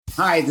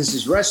Hi, this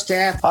is Russ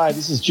Taff. Hi,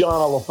 this is John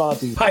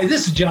Olifanti. Hi,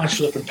 this is John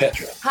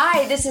Schliffen-Petra.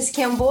 Hi, this is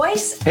Kim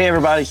Boyce. Hey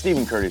everybody,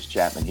 Stephen Curtis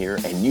Chapman here,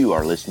 and you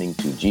are listening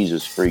to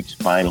Jesus Freaks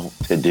Final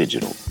to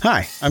Digital.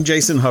 Hi, I'm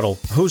Jason Huddle,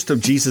 host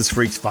of Jesus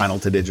Freaks Final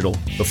to Digital.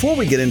 Before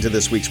we get into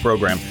this week's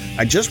program,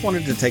 I just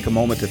wanted to take a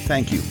moment to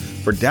thank you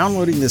for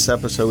downloading this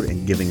episode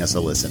and giving us a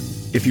listen.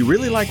 If you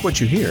really like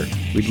what you hear,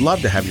 we'd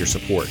love to have your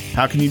support.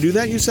 How can you do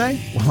that, you say?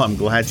 Well, I'm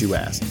glad you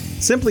asked.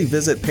 Simply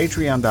visit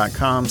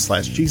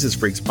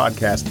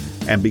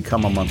patreon.com/JesusFreaksPodcast and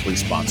become a monthly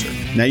sponsor.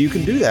 Now, you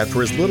can do that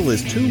for as little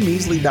as $2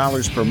 measly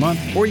per month,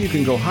 or you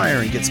can go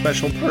higher and get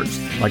special perks,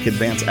 like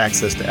advance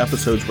access to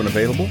episodes when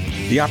available,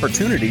 the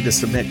opportunity to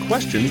submit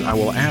questions I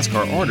will ask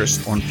our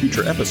artists on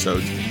future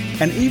episodes,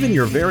 and even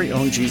your very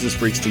own Jesus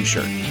Freaks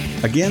t-shirt.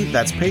 Again,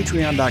 that's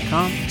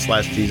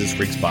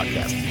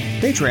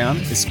patreon.com/JesusFreaksPodcast.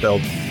 Patreon is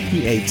spelled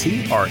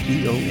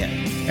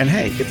Patreon. And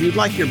hey, if you'd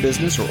like your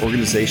business or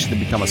organization to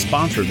become a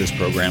sponsor of this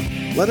program,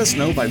 let us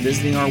know by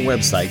visiting our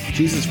website,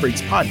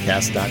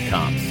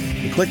 JesusFreaksPodcast.com,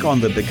 and click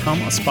on the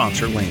Become a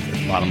Sponsor link at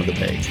the bottom of the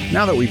page.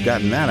 Now that we've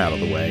gotten that out of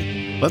the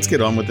way, let's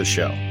get on with the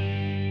show.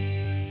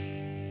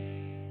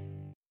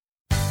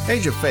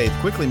 Age of Faith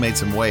quickly made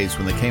some waves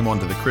when they came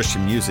onto the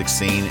Christian music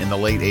scene in the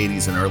late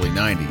 80s and early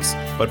 90s.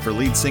 But for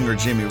lead singer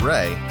Jimmy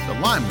Ray, the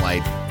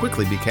limelight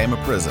quickly became a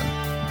prison.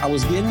 I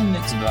was getting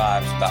mixed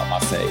vibes about my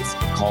faith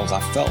because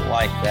I felt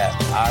like that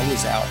I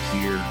was out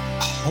here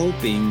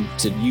hoping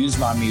to use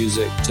my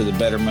music to the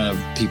betterment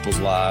of people's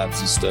lives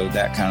and stuff,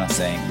 that kind of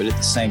thing. But at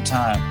the same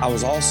time, I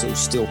was also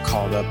still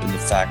caught up in the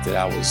fact that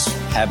I was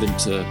having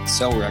to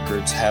sell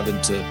records, having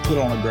to put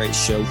on a great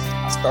show.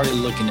 I started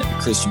looking at the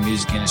Christian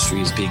music industry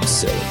as being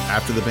silly.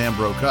 After the band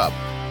broke up,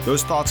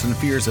 those thoughts and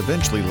fears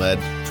eventually led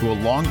to a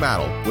long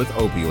battle with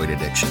opioid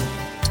addiction.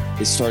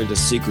 It started a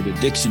secret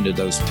addiction to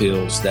those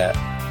pills that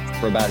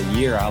for about a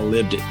year, I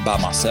lived it by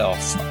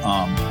myself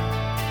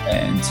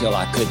until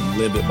I couldn't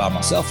live it by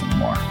myself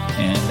anymore.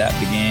 And that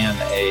began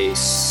a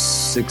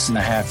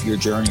 6.5-year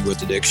journey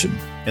with addiction.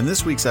 In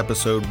this week's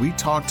episode, we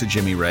talked to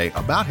Jimmy Ray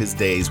about his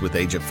days with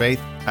Age of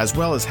Faith, as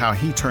well as how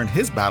he turned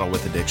his battle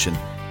with addiction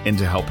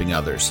into helping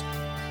others.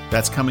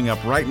 That's coming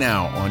up right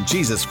now on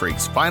Jesus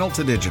Freaks Final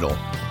to Digital,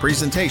 a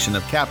presentation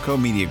of Capco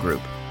Media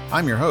Group.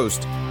 I'm your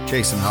host,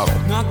 Jason Huddle.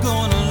 Not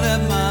gonna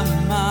let my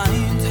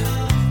mind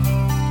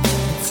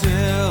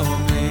tell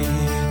me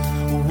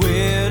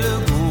where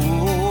to go.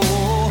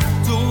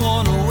 Don't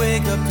wanna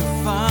wake up to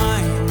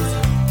find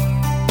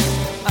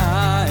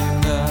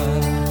I'm the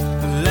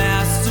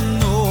last to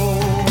know.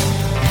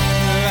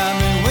 I've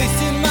been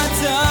wasting my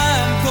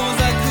time cause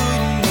I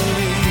couldn't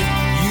believe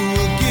you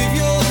would give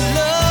your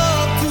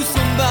love to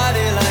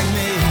somebody like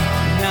me.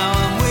 Now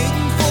I'm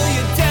waiting for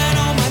you down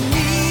on my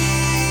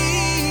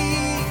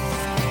knees.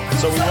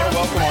 So we want to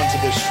welcome onto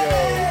this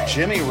show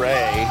Jimmy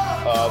Ray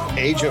of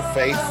Age of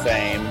Faith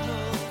fame.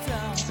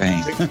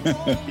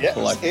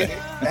 Yes.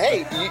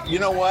 Hey, you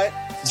know what,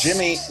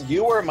 Jimmy?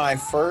 You were my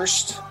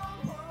first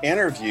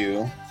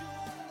interview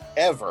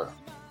ever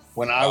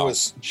when I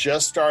was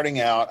just starting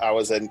out. I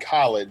was in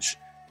college.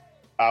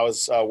 I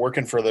was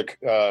working for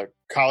the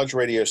college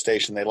radio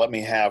station. They let me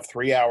have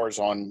 3 hours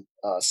on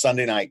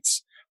Sunday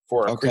nights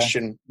for a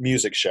Christian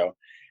music show.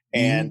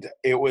 And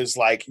it was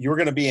like, you were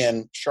going to be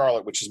in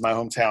Charlotte, which is my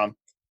hometown,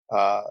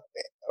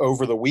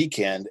 over the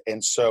weekend.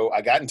 And so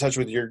I got in touch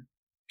with your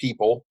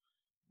people.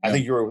 I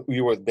think you were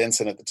with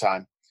Benson at the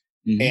time,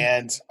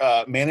 and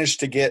managed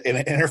to get an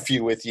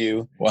interview with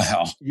you.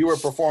 Wow. You were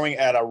performing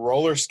at a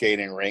roller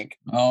skating rink.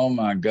 Oh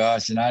my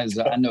gosh. And I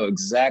know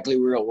exactly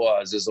where it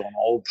was. It's on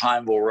Old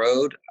Pineville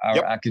Road.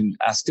 I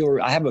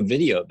have a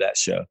video of that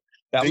show.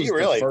 That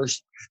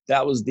was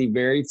that was the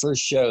very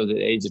first show that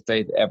Age of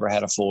Faith ever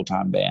had a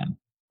full-time band,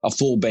 a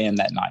full band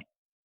that night.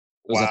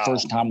 It was the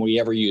first time we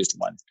ever used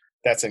one.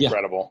 That's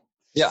incredible.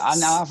 Yeah.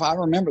 I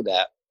remember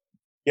that.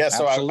 Yeah.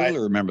 So I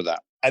remember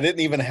that. I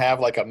didn't even have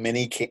like a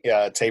mini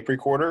tape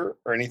recorder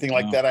or anything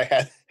like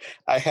that.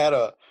 I had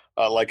a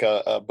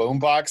boom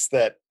box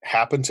that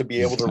happened to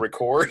be able to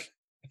record.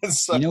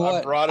 So you know what?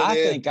 I brought it in. I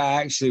think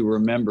I actually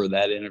remember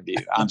that interview.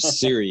 I'm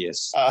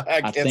serious.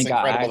 I think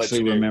I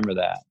actually remember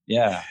that.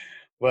 Yeah.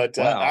 But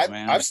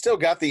I've still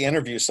got the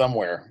interview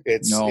somewhere.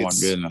 It's my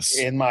goodness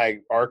in my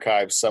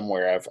archives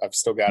somewhere. I've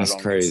still got it on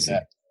crazy.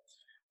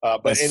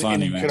 But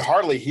you could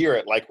hardly hear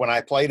it. Like when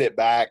I played it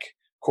back.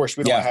 Of course,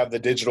 we don't have the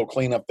digital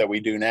cleanup that we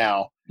do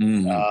now.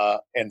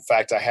 In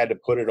fact, I had to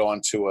put it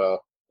onto a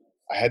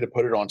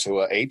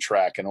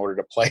 8-track in order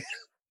to play it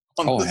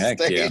on the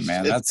heck stage. Yeah,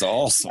 man, that's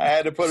awesome. I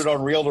had to put it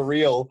on reel to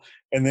reel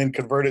and then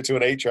convert it to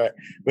an 8-track.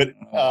 But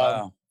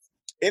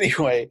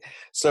anyway,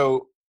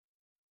 so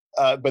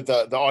but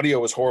the audio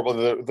was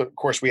horrible. Of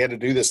course, we had to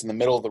do this in the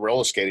middle of the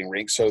roller skating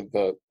rink, so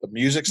the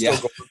music's still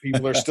going.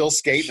 People are still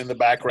skating in the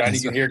background.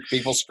 You can hear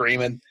people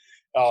screaming.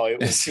 Oh, it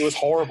was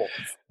horrible.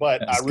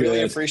 But I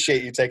really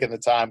appreciate you taking the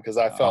time, because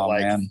I felt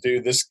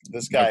dude, this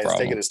guy is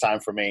taking his time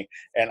for me.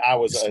 And I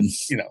was a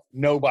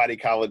nobody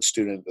college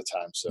student at the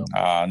time. So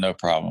no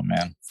problem,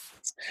 man.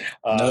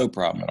 No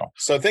problem at all.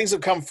 So things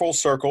have come full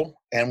circle,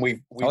 and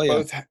we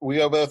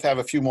both have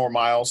a few more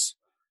miles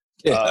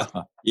Yeah.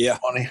 Yeah.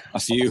 Funny. A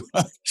few.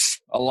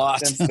 A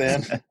lot. Since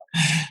then.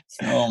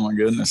 Oh, my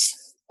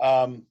goodness.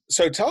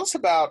 So tell us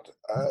about,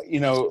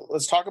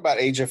 let's talk about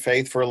Age of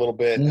Faith for a little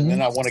bit, and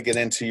then I want to get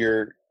into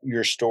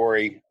your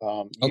story.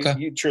 Okay.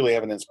 You truly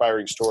have an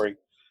inspiring story.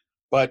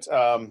 But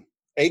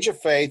Age of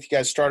Faith, you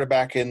guys started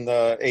back in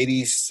the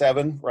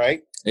 87,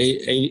 right?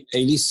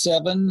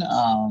 87.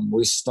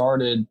 We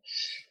started,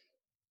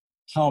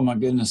 oh my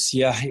goodness.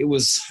 Yeah, it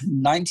was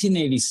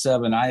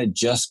 1987. I had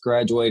just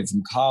graduated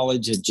from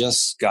college, had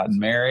just gotten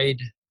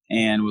married,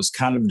 and was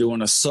kind of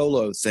doing a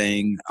solo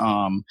thing.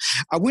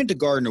 I went to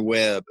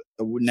Gardner-Webb,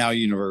 now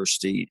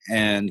university,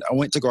 and I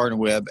went to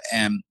Gardner-Webb,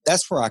 and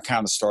that's where I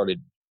kind of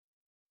started.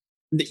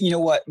 You know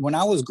what? When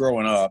I was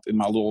growing up in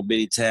my little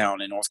bitty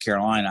town in North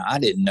Carolina, I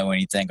didn't know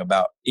anything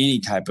about any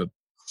type of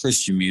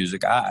Christian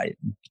music. The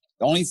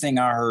only thing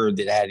I heard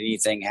that had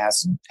anything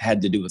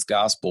had to do with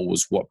gospel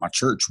was what my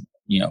church,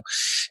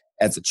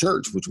 at the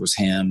church, which was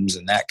hymns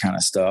and that kind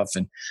of stuff.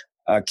 And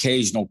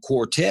occasional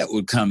quartet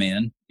would come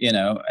in,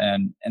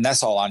 and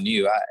that's all I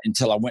knew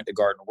until I went to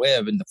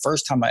Gardner-Webb. And the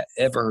first time I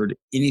ever heard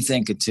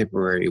anything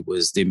contemporary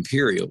was the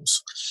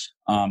Imperials.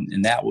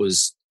 And that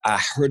was, I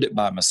heard it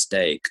by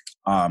mistake.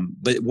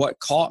 But what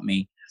caught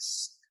me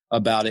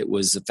about it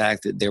was the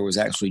fact that there was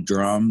actually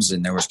drums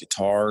and there was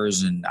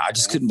guitars, and I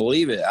just couldn't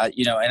believe it.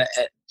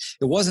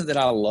 It wasn't that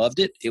I loved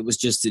it. It was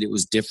just that it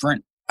was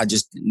different. I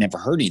just never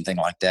heard anything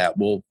like that.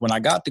 Well, when I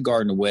got to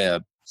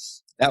Gardner-Webb,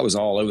 that was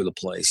all over the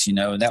place, and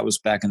that was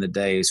back in the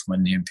days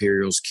when the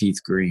Imperials,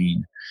 Keith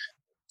Green,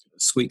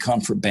 Sweet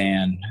Comfort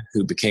Band,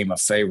 who became a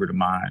favorite of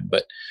mine.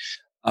 But,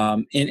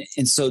 and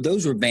so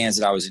those were bands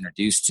that I was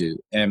introduced to.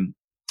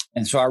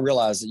 And so I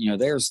realized that,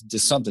 there's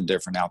just something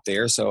different out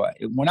there. So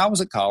when I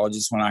was at college,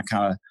 is when I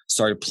kind of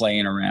started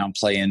playing around,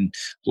 playing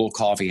little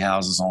coffee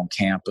houses on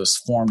campus,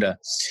 formed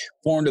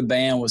a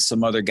band with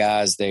some other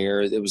guys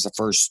there. It was the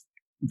first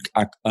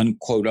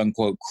unquote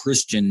unquote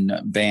Christian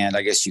band,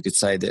 I guess you could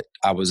say, that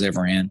I was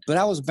ever in. But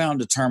I was bound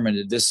determined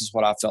that this is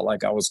what I felt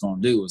like I was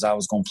going to do. Was I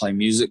was going to play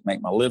music,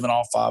 make my living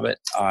off of it.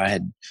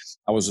 I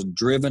was a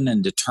driven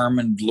and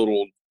determined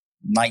little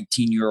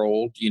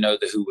 19-year-old,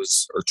 who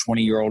was, or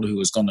 20-year-old who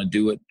was going to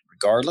do it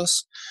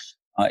regardless.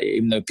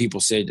 Even though people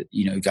said,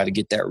 you got to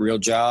get that real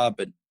job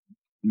and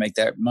make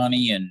that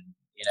money, and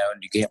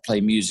and you can't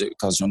play music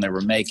because you'll never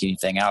make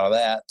anything out of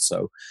that.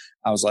 So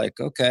I was like,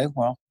 okay,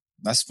 well,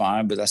 that's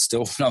fine, but that's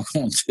still what I'm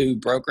going to do,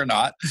 broke or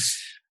not.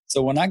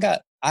 So when I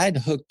had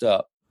hooked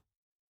up,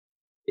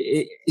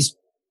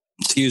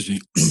 excuse me,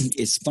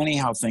 it's funny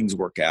how things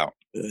work out,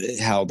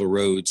 how the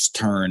roads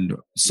turned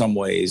some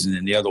ways, and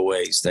then the other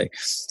ways,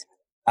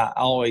 I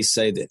always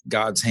say that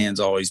God's hand's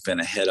always been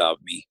ahead of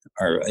me,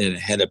 or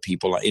ahead of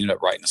people. I ended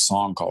up writing a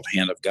song called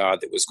Hand of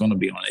God that was going to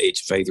be on an Age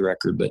of Faith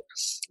record, but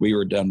we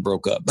were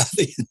broke up by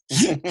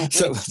then.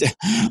 So,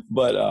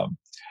 but I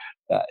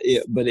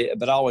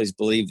always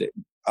believe that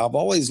I've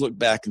always looked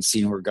back and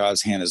seen where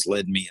God's hand has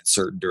led me in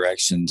certain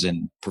directions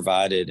and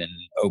provided and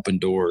opened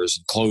doors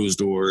and closed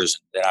doors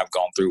that I've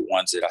gone through,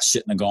 ones that I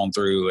shouldn't have gone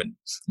through, and,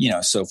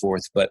 so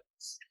forth. But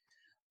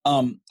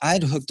I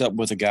had hooked up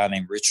with a guy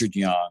named Richard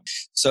Young.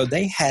 So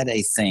they had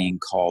a thing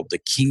called the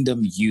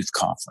Kingdom Youth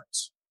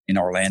Conference in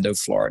Orlando,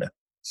 Florida.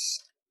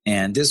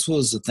 And this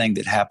was a thing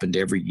that happened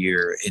every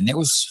year. And there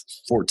was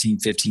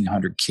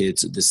 1,500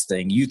 kids at this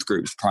thing, youth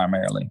groups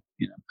primarily,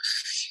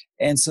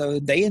 And so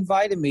they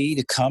invited me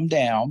to come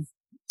down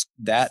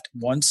that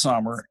one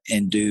summer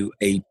and do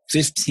a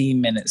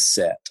 15-minute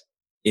set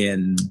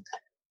in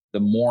the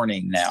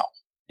morning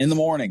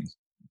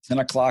 10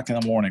 o'clock in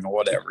the morning or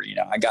whatever.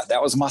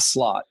 That was my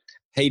slot.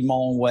 Paid my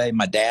own way.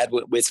 My dad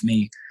went with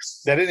me.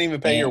 They didn't even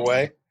pay your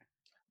way?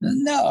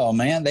 No,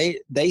 man.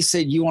 They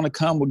said, you want to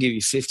come? We'll give you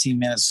a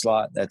 15-minute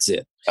slot. That's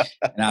it.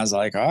 And I was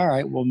like, all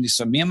right. Well,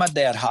 so me and my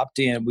dad hopped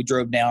in. We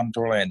drove down to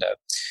Orlando.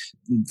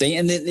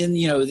 Then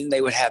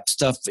they would have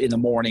stuff in the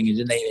morning, and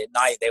then at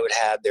night they would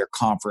have their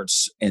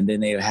conference, and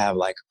then they would have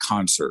like a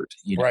concert,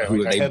 right?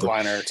 Like a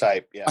headliner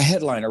type, yeah. A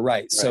headliner,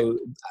 right? So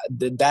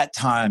at that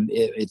time,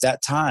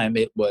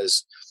 it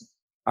was.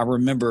 I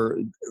remember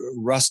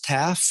Russ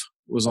Taff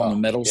was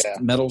on the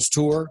Metals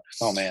tour.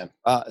 Oh man!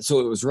 So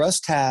it was Russ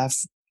Taff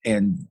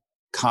and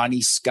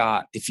Connie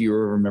Scott, if you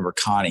remember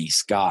Connie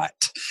Scott.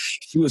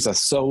 She was a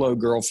solo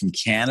girl from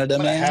Canada,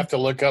 man. I have to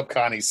look up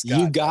Connie Scott.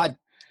 You got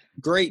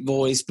great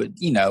voice, but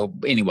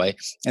anyway.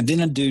 And then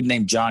a dude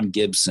named John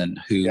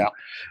Gibson who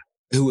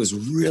was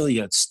really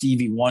a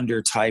Stevie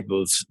Wonder type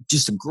of,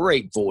 just a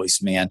great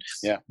voice, man.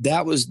 Yeah.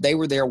 They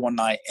were there one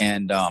night,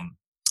 and I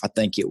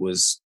think it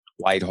was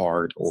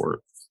Whiteheart or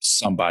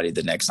somebody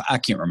the next night. I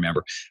can't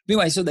remember. But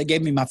anyway, so they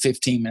gave me my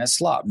 15-minute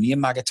slot, me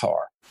and my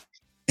guitar.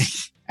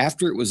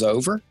 After it was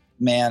over,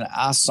 man,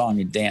 I sung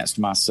and danced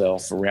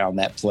myself around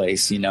that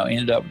place.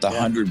 Ended up with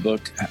 100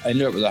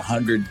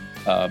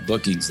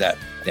 bookings that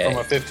day.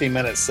 From a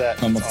 15-minute set.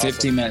 From a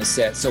 15-minute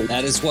set. So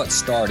that is what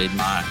started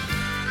my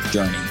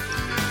journey.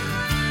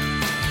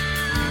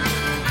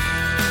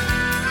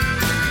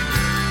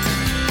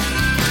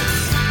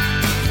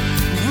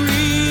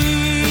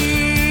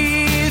 Breathe,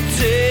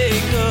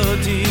 take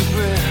a deep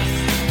breath.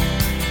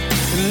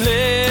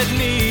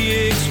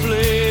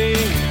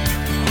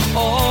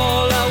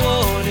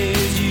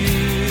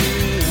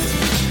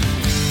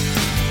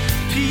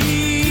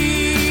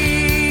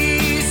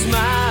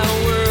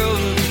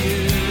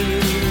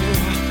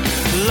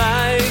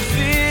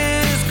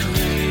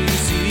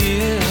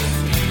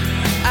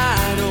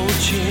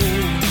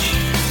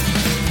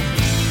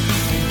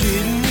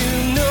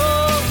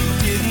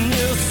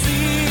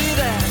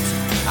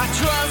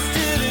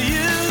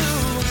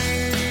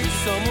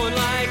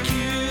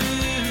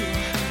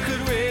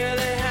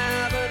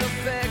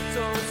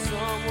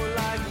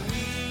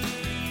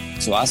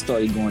 So I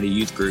started going to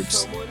youth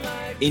groups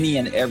any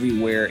and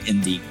everywhere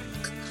in the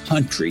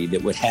country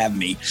that would have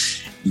me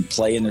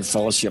play in their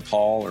fellowship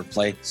hall or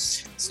play.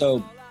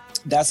 So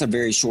that's a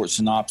very short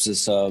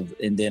synopsis of,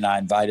 and then I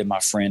invited my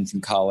friend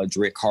from college,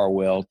 Rick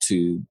Harwell,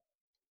 to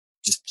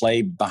just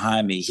play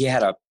behind me. He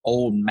had an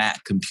old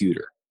Mac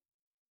computer,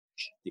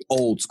 the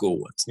old school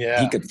ones.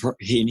 Yeah.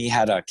 He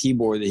had a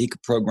keyboard that he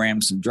could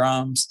program some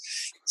drums.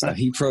 So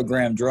he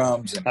programmed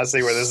drums. And I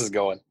see where this is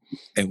going.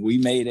 And we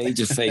made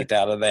Age of Faith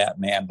out of that,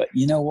 man. But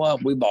you know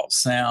what? We bought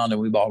sound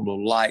and we bought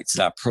little lights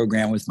that I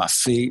programmed with my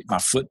feet, my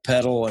foot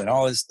pedal and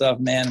all this stuff,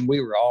 man. And we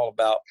were all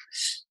about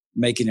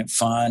making it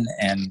fun.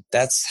 And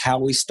that's how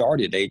we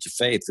started Age of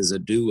Faith as a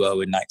duo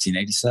in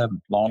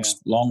 1987. Long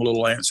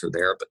little answer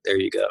there, but there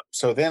you go.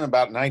 So then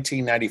about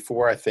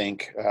 1994, I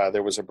think,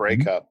 there was a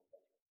breakup.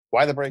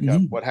 Why the breakup?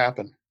 Mm-hmm. What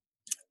happened?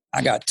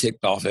 I got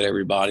ticked off at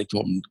everybody,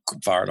 told them,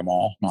 fired them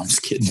all. No, I'm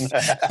just kidding.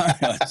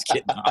 I'm just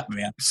kidding,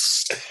 man.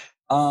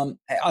 I'll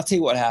tell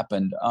you what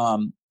happened.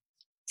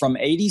 From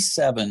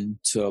 87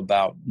 to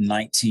about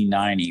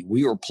 1990,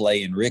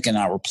 Rick and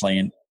I were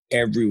playing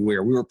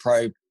everywhere. We were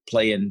probably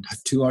playing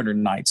 200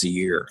 nights a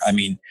year. I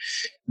mean,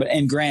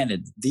 and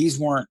granted, these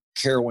weren't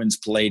Carowinds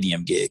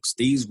Palladium gigs.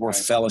 These were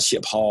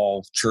fellowship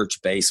hall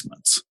church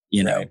basements.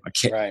 You know,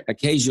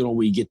 occasionally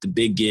we get the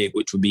big gig,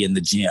 which would be in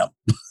the gym.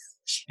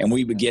 And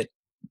we would get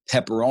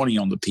pepperoni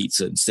on the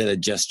pizza instead of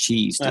just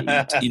cheese to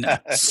eat, you know.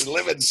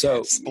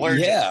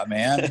 Splurging. Yeah,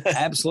 man,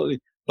 absolutely.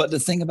 But the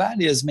thing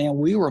about it is, man,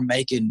 we were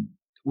making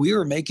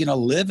a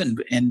living,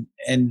 and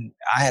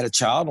I had a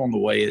child on the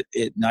way at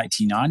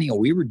 1990, and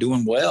we were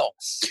doing well.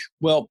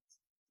 Well,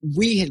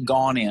 we had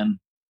gone in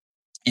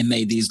and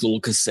made these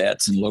little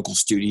cassettes in local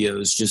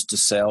studios just to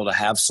sell, to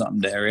have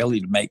something to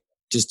really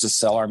just to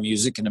sell our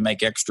music and to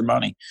make extra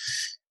money.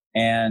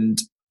 And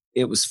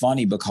it was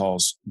funny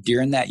because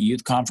during that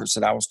youth conference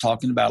that I was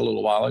talking about a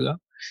little while ago,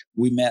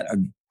 we met a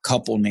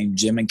couple named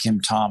Jim and Kim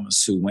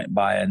Thomas who went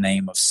by a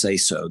name of Say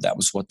So. That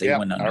was what they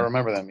went under. I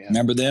remember them. Yeah.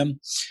 Remember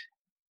them?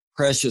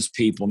 Precious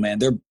people,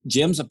 man.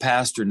 Jim's a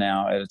pastor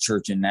now at a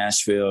church in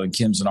Nashville, and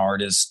Kim's an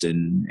artist.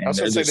 And I was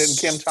going to say, didn't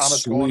Kim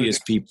Thomas go on to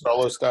do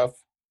solo stuff?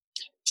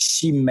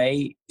 She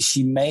may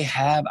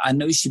have. I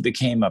know she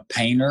became a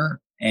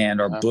painter.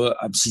 And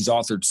she's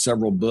authored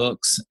several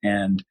books,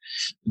 and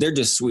they're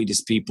just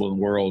sweetest people in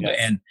the world. Yeah.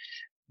 And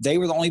they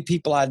were the only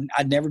people I'd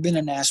never been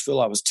to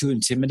Nashville. I was too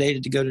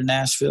intimidated to go to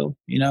Nashville.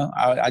 You know,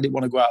 I didn't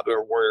want to go out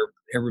there where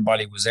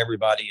everybody was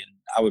everybody, and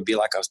I would be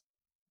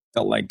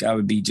felt like I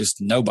would be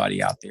just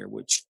nobody out there,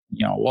 which,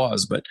 you know, I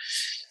was. But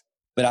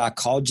I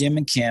called Jim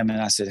and Kim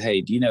and I said, hey,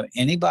 do you know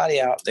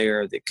anybody out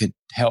there that could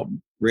help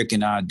Rick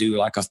and I do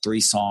like a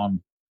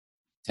 3-song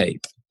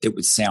tape that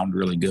would sound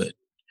really good?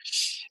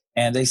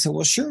 And they said,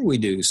 well, sure we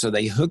do. So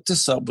they hooked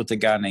us up with a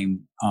guy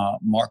named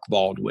Mark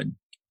Baldwin.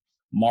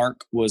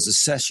 Mark was a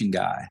session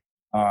guy,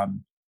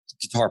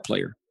 guitar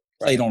player,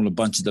 played on a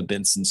bunch of the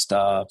Benson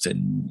stuff.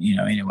 And, you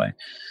know, anyway.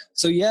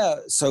 So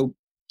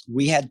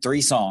we had 3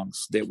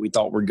 songs that we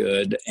thought were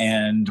good.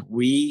 And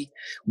we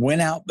went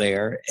out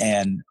there,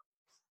 and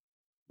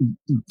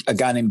a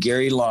guy named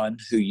Gary Lund,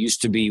 who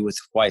used to be with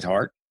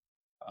Whiteheart,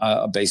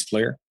 a bass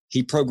player,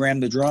 he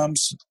programmed the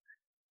drums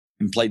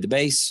and played the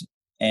bass.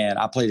 And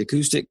I played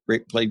acoustic,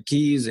 Rick played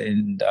keys,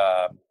 and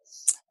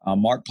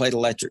Mark played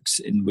electrics.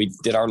 And we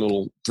did our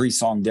little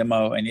 3-song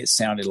demo, and it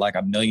sounded like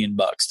 $1 million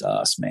to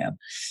us, man.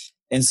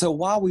 And so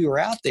while we were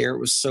out there, it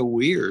was so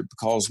weird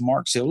because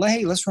Mark said, well,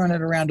 hey, let's run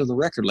it around to the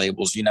record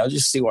labels, you know,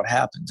 just see what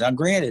happens. Now,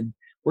 granted,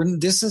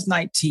 this is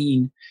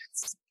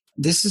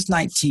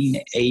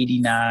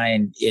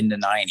 1989 into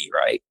 90,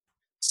 right?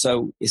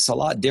 So it's a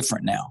lot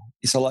different now.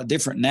 You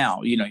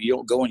know, you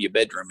don't go in your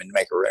bedroom and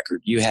make a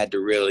record. You had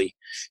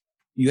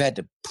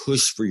to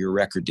push for your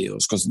record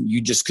deals because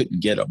you just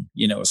couldn't get them.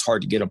 You know, it's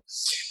hard to get them.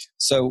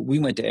 So we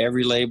went to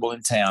every label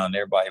in town, and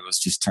everybody was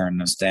just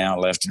turning us down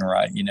left and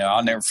right. You know,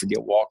 I'll never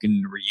forget walking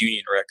into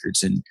Reunion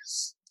Records, and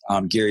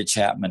Gary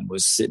Chapman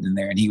was sitting in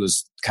there, and he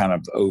was kind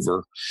of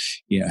over,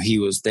 you know,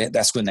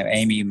 that's when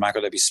Amy,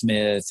 Michael W.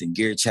 Smith, and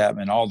Gary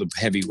Chapman, all the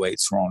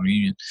heavyweights were on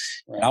Reunion.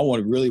 And I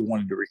really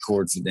wanted to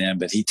record for them,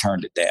 but he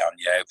turned it down.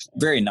 You know,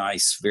 very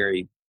nice,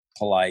 very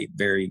polite,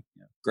 very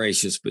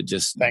gracious, but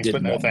just thanks,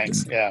 but no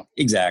thanks. Yeah,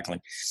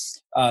 exactly.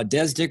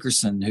 Des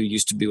Dickerson, who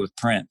used to be with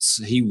Prince,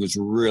 he was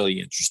really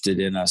interested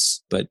in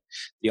us, but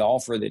the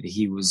offer that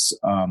he was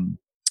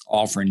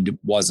offering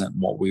wasn't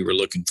what we were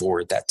looking for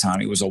at that time.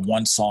 It was a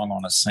 1 song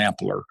on a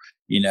sampler,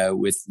 you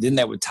know, then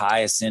that would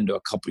tie us into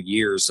a couple of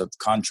years of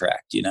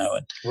contract, you know.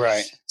 And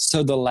right.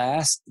 So the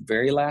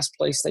very last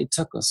place they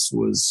took us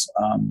was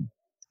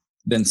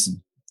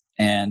Benson,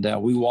 and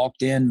we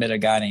walked in, met a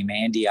guy named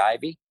Andy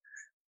Ivey.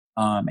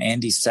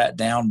 Andy sat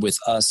down with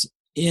us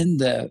in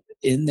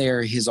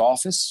his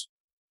office.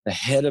 The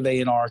head of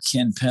A&R,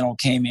 Ken Pennell,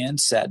 came in,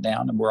 sat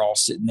down, and we're all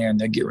sitting there, and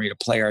they're getting ready to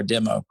play our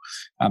demo.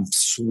 I'm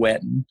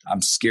sweating.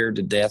 I'm scared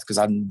to death because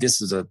this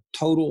is an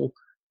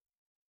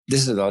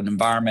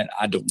environment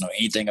I don't know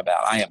anything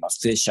about. I am a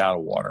fish out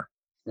of water.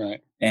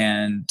 Right.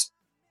 And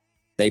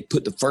they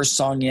put the first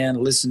song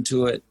in, listened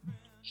to it,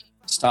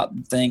 stopped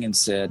the thing and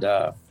said,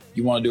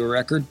 you want to do a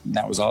record? And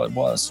that was all it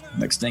was.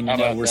 Next thing you How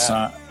know, about we're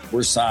that?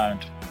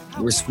 signed.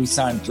 We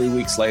signed 3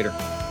 weeks later.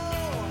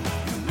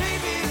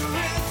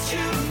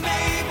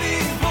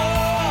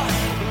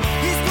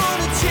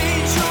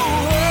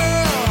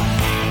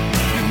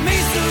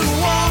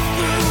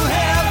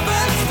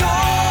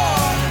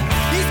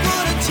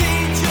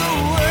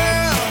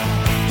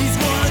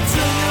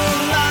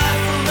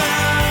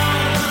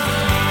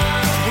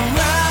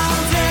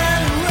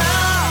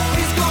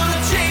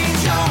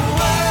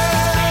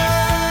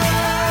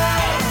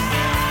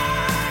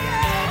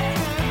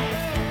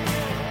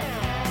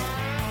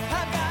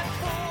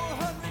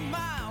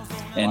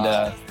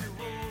 And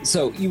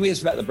so you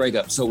asked about the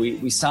breakup. So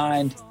we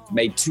signed,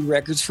 made 2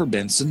 records for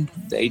Benson,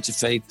 the Age of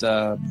Faith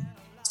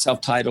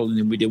self-titled, and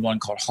then we did one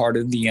called Heart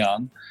of the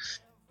Young.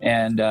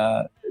 And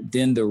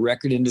then the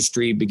record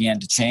industry began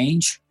to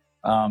change.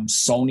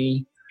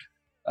 Sony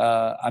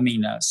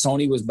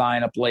was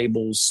buying up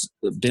labels.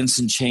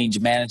 Benson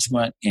changed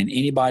management, and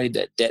anybody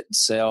that didn't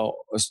sell,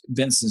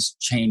 Benson's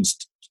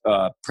changed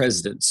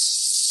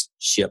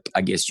presidentship,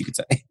 I guess you could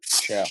say.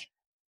 Yeah.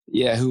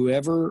 Yeah,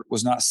 whoever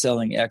was not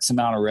selling X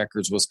amount of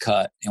records was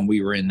cut, and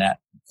we were in that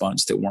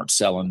bunch that weren't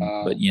selling.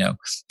 But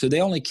so they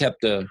only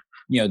kept the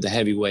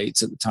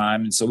heavyweights at the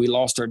time, and so we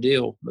lost our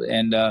deal.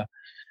 And I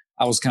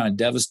was kind of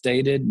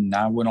devastated, and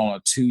I went on a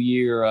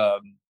 2-year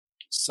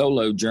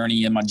solo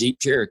journey in my Jeep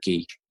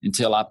Cherokee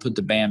until I put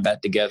the band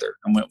back together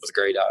and went with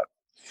Grey Dot.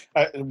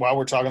 While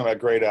we're talking about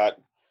Grey Dot,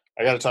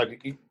 I got to talk.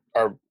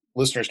 Our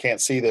listeners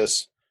can't see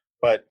this,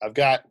 but I've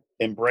got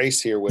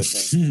Embrace here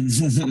with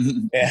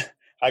me. Yeah.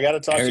 I got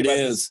to talk to you about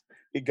this.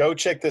 Go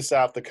check this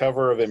out, the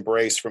cover of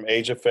Embrace from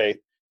Age of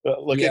Faith.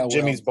 Look at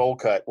Jimmy's bowl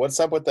cut. What's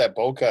up with that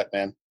bowl cut,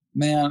 man?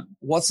 Man,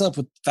 what's up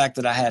with the fact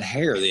that I had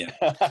hair then?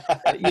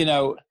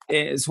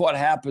 It's what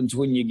happens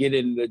when you get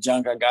into the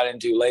junk I got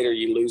into later.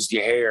 You lose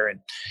your hair.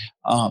 And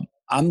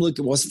I'm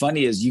looking – what's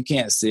funny is you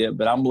can't see it,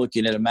 but I'm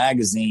looking at a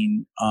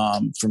magazine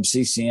from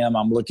CCM.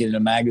 I'm looking at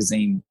a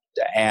magazine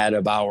ad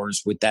of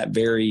ours with that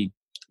very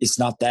 – it's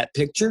not that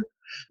picture,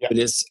 but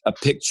it's a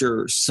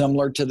picture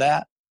similar to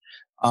that.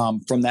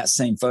 From that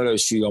same photo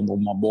shoot on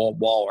my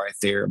wall right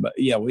there. But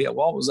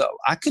what was up?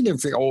 I could never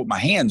figure out what my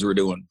hands were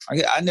doing.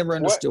 I never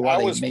understood why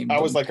they made me. I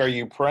was like, are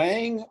you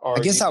praying? Or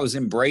I guess I was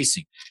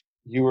embracing.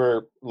 You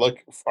were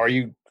are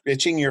you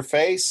itching your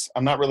face?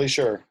 I'm not really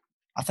sure.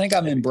 I think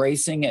I'm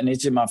embracing and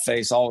itching my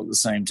face all at the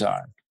same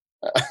time.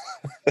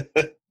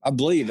 I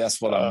believe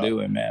that's what I'm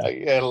doing, man.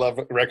 I love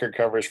record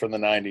covers from the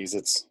 90s.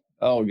 It's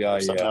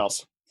something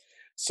else.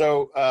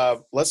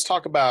 So let's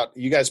talk about,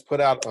 you guys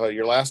put out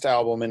your last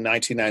album in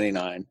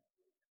 1999.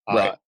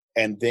 Right.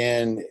 And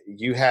then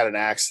you had an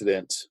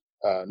accident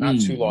not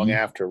too long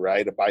after,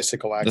 right? A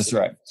bicycle accident. That's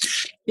right.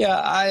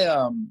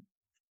 Yeah,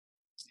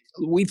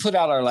 we put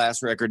out our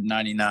last record in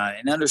 99,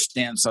 and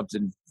understand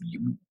something.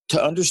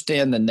 To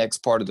understand the next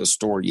part of the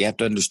story, you have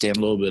to understand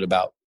a little bit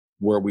about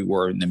where we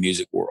were in the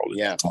music world.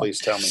 Yeah, please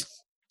tell me.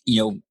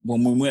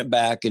 When we went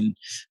back and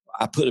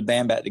I put a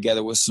band back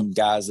together with some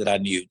guys that I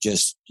knew.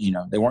 Just,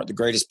 they weren't the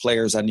greatest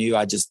players I knew.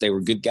 They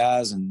were good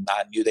guys, and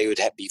I knew they would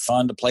be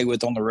fun to play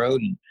with on the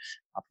road. And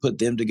I put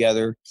them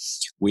together.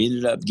 We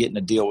ended up getting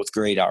a deal with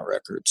Grey Dot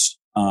Records.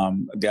 A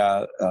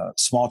guy,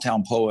 Small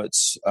Town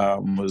Poets,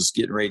 was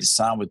getting ready to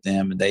sign with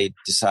them, and they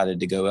decided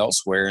to go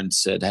elsewhere and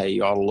said, "Hey,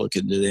 you ought to look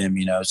into them."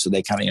 So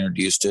they kind of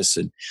introduced us,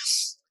 and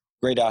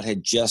Grey Dot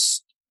had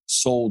just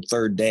sold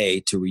Third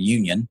Day to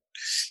Reunion.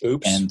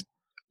 Oops. And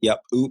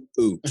yep.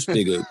 Oops.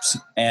 Big oops.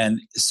 And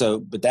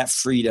so, but that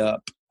freed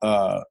up,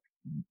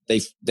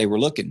 they were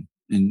looking.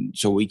 And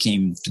so we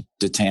came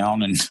to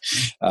town, and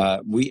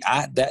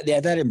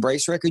that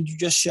Embrace record you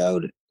just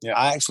showed,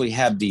 I actually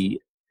have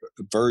the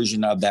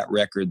version of that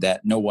record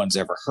that no one's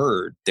ever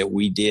heard that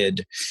we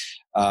did.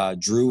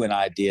 Drew and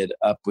I did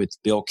up with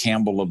Bill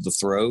Campbell of the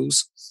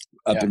Throws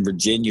up in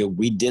Virginia.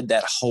 We did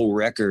that whole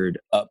record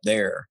up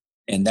there.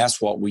 And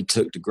that's what we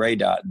took to Grey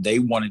Dot. They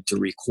wanted to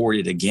record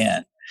it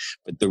again.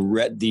 But the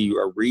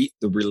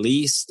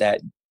release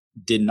that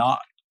did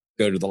not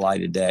go to the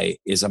light of day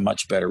is a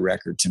much better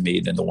record to me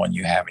than the one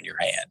you have in your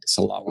hand. It's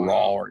a lot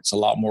rawer. It's a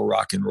lot more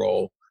rock and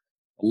roll.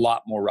 A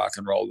lot more rock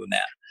and roll than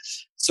that.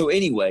 So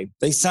anyway,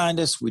 they signed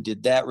us. We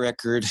did that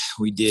record.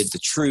 We did The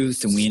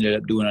Truth, and we ended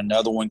up doing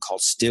another one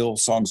called Still,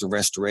 Songs of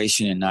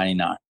Restoration in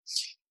 99.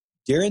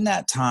 During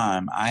that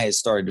time, I had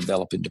started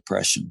developing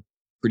depression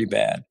pretty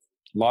bad.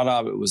 A lot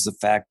of it was the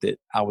fact that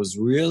I was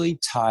really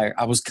tired.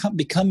 I was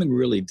becoming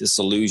really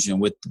disillusioned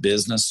with the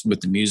business,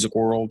 with the music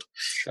world,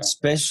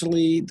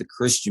 especially the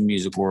Christian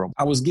music world.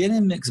 I was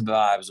getting mixed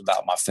vibes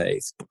about my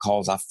faith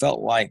because I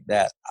felt like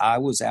that I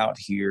was out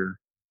here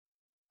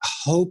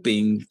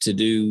hoping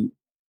to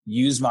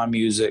use my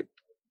music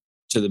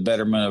to the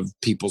betterment of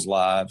people's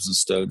lives and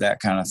stuff,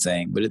 that kind of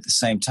thing. But at the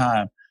same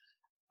time,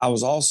 I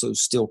was also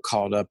still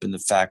caught up in the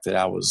fact that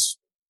I was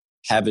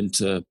having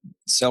to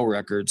sell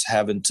records,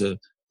 having to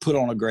put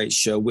on a great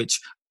show, which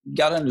you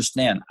got to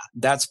understand,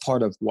 that's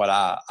part of what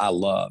I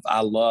love.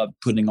 I love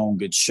putting on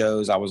good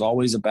shows. I was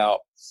always about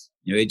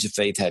Age of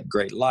Faith had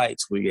great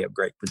lights. We have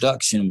great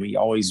production. We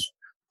always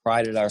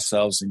prided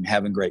ourselves in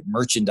having great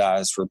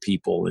merchandise for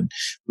people. And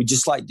we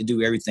just like to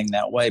do everything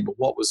that way. But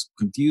what was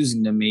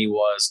confusing to me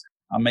was,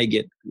 I may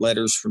get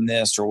letters from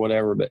this or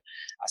whatever, but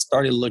I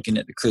started looking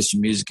at the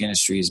Christian music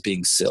industry as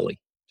being silly,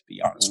 to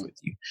be honest with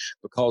you,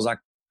 because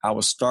I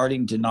was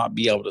starting to not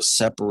be able to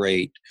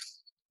separate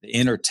the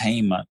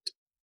entertainment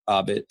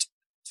of it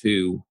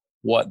to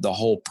what the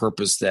whole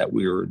purpose that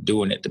we were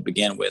doing it to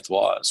begin with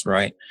was,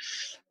 right?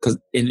 Because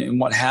and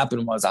what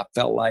happened was, I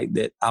felt like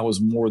that I was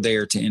more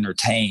there to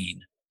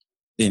entertain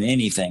than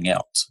anything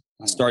else.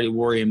 I started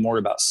worrying more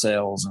about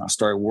sales, and I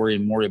started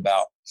worrying more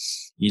about,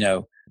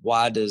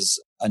 why does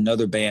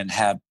another band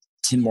have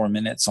 10 more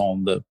minutes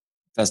on the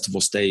festival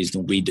stage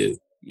than we do,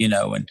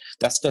 and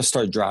that stuff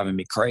started driving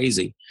me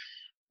crazy.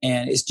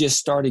 And it's just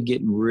started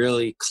getting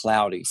really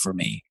cloudy for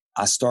me.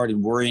 I started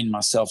worrying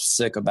myself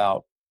sick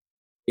about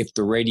if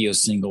the radio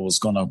single was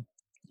going to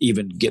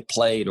even get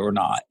played or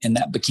not. And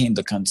that became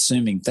the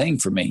consuming thing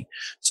for me.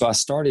 So I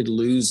started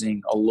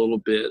losing a little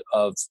bit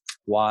of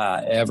why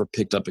I ever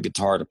picked up a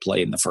guitar to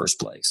play in the first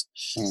place.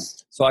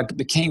 So I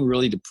became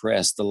really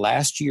depressed. The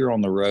last year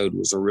on the road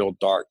was a real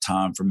dark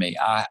time for me.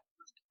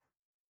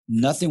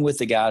 Nothing with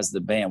the guys of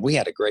the band. We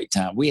had a great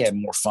time. We had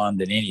more fun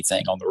than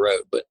anything on the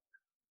road. But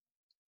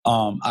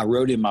I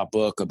wrote in my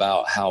book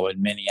about how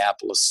in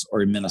Minneapolis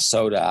or in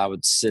Minnesota, I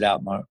was sitting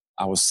out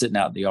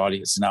in the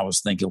audience, and I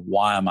was thinking,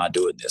 why am I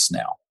doing this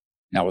now?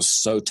 And I was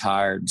so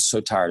tired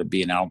of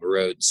being out on the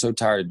road, so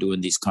tired of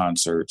doing these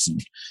concerts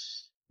and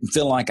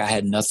feeling like I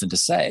had nothing to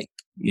say,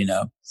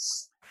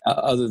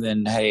 other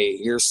than, hey,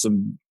 here's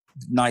some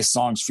nice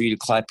songs for you to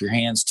clap your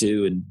hands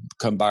to and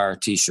come buy our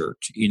t-shirt,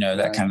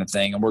 that kind of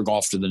thing. And we're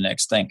off to the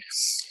next thing.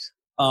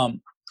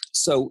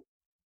 So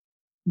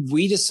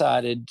we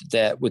decided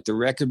that with the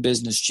record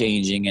business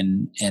changing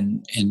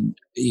the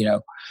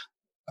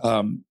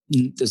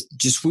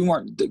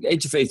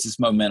Age of Faith's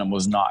momentum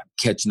was not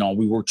catching on.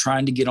 We were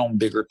trying to get on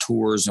bigger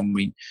tours,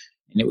 and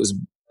it was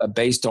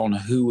based on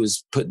who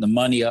was putting the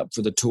money up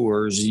for the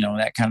tours,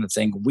 that kind of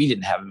thing. We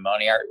didn't have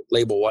money. Our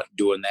label wasn't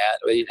doing that.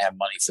 They didn't have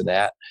money for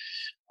that.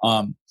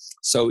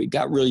 So it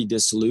got really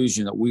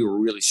disillusioned that we were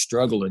really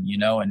struggling,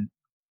 and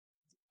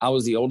I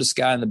was the oldest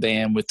guy in the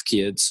band with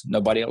kids.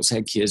 Nobody else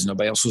had kids.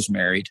 Nobody else was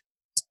married.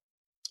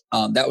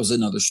 That was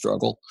another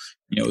struggle.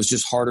 It was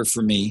just harder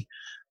for me.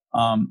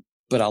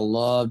 But I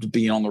loved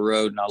being on the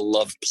road, and I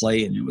loved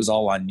playing. It was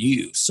all I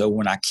knew. So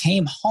when I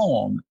came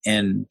home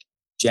in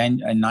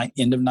end of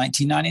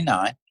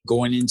 1999,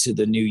 going into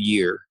the new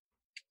year,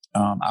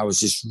 I was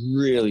just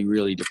really,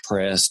 really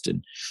depressed.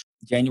 And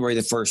January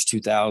the 1st,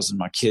 2000,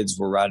 my kids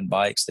were riding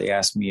bikes. They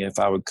asked me if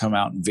I would come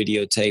out and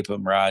videotape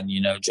them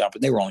riding,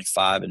 jumping. They were only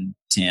 5 and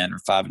 10 or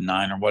 5 and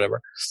 9 or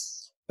whatever.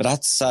 But I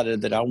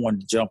decided that I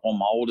wanted to jump on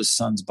my oldest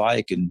son's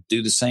bike and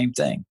do the same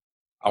thing.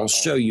 I will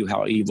show you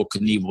how Evel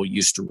Knievel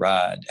used to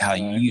ride, how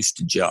he used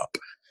to jump.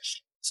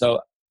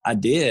 So I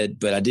did,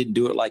 but I didn't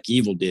do it like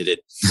Evel did it.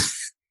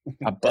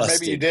 I busted. Or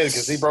maybe you did,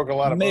 because he broke a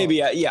lot of bones.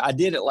 Maybe, I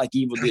did it like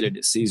Evel did it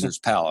at Caesar's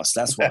Palace.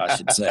 That's what I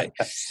should say.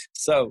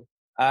 So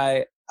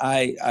I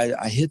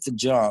hit the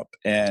jump,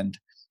 and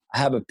I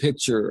have a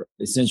picture.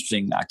 It's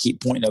interesting. I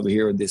keep pointing over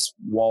here at this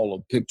wall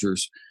of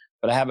pictures,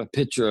 but I have a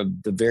picture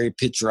of the very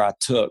picture I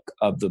took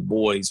of the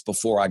boys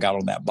before I got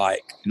on that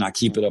bike, and I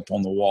keep it up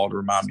on the wall to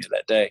remind me of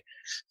that day.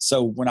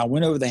 So when I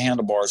went over the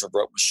handlebars, I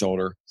broke my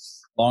shoulder.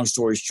 Long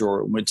story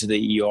short, went to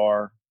the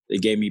ER. They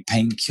gave me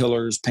pain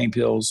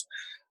pills.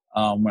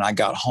 When I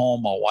got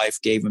home, my wife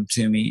gave them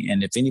to me.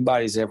 And if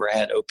anybody's ever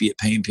had opiate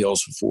pain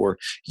pills before,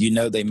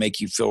 they make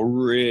you feel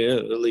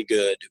really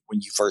good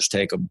when you first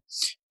take them.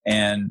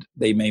 And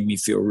they made me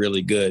feel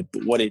really good.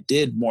 But what it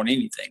did more than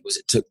anything was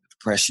it took the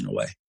depression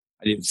away.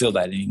 I didn't feel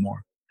that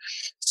anymore.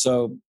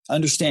 So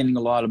understanding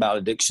a lot about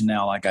addiction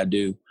now, like I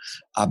do,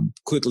 I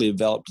quickly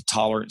developed a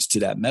tolerance to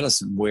that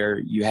medicine where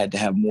you had to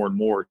have more and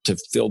more to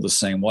feel the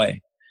same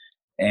way.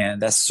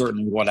 And that's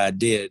certainly what I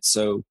did.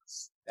 So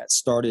that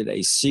started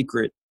a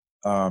secret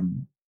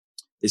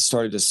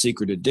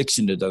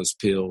addiction to those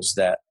pills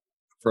that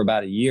for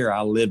about a year,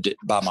 I lived it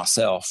by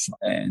myself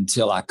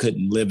until I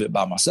couldn't live it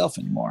by myself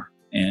anymore.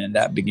 And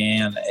that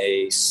began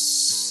a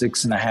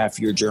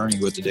 6.5-year journey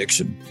with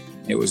addiction.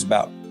 It was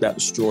about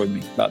destroyed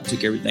me, about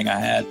took everything I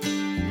had.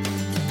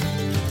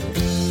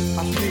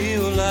 I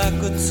feel like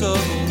a tug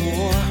of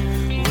war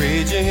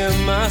raging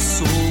in my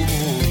soul.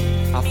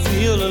 I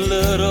feel a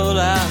little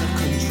out of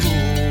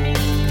control.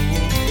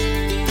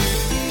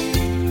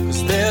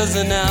 'Cause there's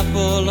an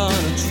apple on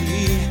a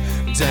tree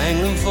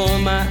dangling for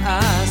my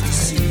eyes to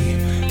see.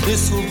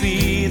 This will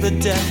be the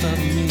death of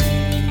me.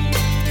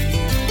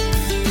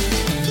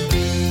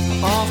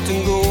 I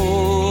often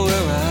go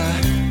where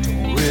I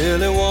don't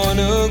really want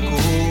to go.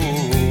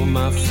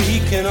 My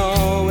feet can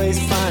always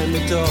find the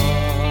dark.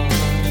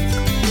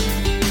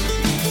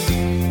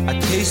 I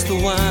taste the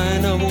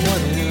wine of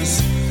what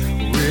is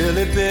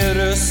really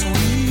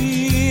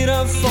bittersweet.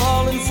 I'm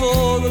falling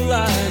for the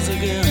lies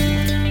again.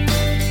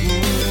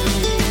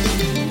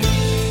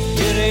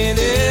 It ain't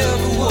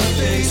ever what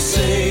they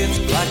say. It's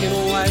black and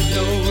white,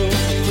 no room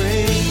for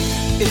gray.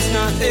 It's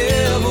not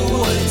ever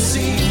what it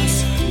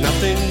seems.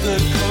 Nothing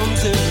good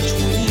comes in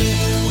between.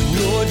 When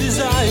your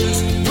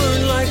desires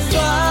burn like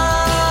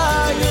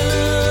fire,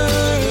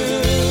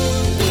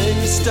 when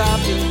you stop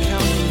and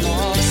count the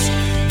loss,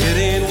 it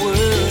ain't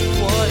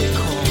worth what it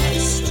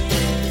costs.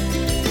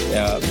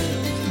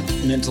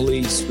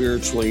 Mentally,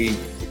 spiritually,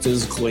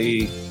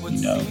 physically,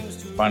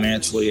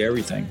 financially,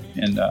 everything.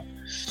 And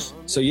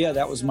so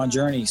that was my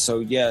journey.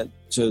 So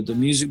the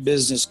music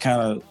business,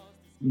 kind of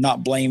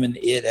not blaming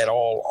it at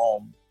all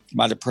on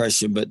my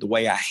depression, but the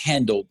way I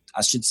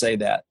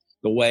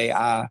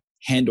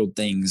handled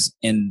things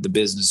in the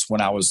business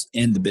when I was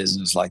in the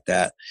business like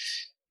that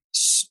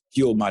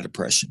fueled my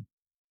depression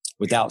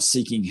without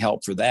seeking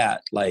help for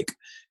that. Like,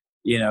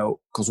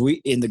 because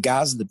the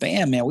guys of the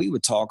band, man, we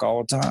would talk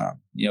all the time,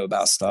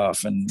 about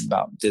stuff and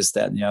about this,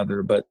 that, and the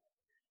other. But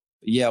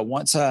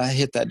once I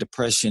hit that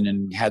depression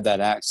and had that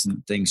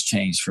accident, things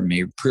changed for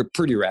me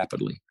pretty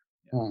rapidly.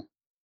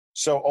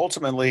 So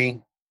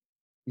ultimately,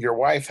 your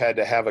wife had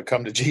to have a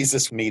come to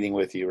Jesus meeting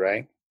with you,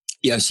 right?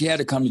 Yeah, she had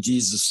to come to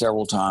Jesus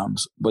several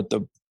times, but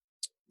the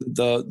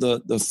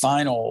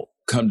final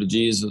come to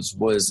Jesus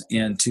was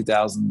in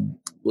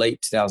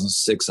late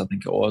 2006, I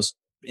think it was.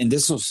 And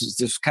this was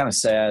just kind of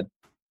sad.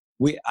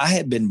 I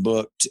had been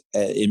booked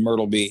in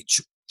Myrtle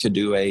Beach to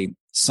do a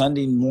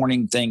Sunday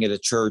morning thing at a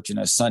church and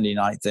a Sunday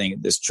night thing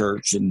at this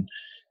church, and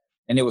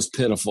it was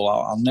pitiful.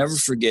 I'll never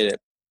forget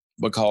it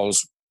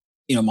because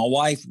my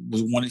wife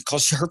was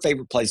because her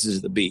favorite place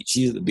is the beach.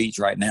 She's at the beach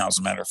right now, as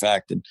a matter of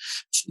fact, and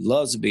she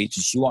loves the beach,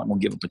 and she wasn't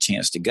going to give up a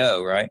chance to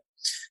go, right?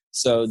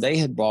 So they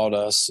had bought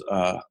us,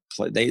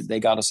 they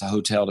got us a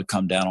hotel to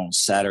come down on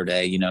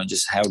Saturday,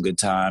 just have a good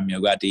time,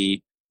 got to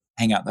eat,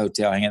 hang out at the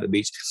hotel, hang out at the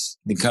beach,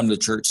 then come to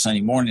church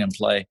Sunday morning and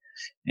play,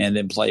 and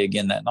then play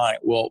again that night.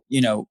 Well,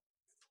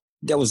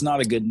 that was not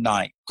a good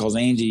night because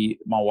Angie,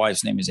 my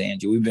wife's name is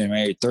Angie. We've been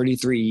married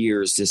 33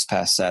 years this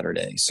past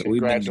Saturday. So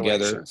we've been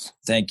together.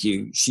 Thank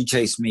you. She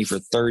chased me for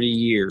 30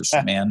 years,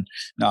 man.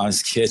 No, I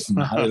was kidding.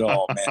 Not at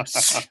all, man.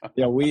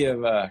 We've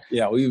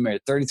been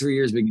married 33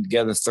 years, been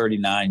together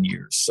 39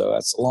 years. So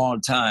that's a long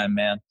time,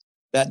 man.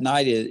 That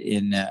night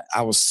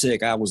I was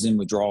sick. I was in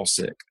withdrawal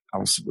sick.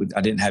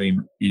 I didn't have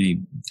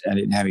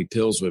any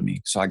pills with me.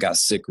 So I got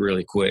sick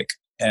really quick.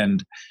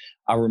 And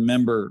I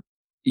remember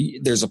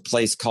there's a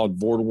place called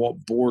Boardwalk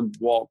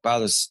by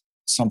this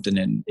something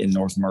in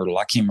North Myrtle.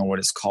 I can't remember what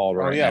it's called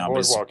right now.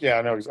 Boardwalk. Yeah,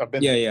 I know. I've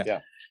been.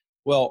 Yeah.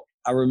 Well,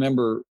 I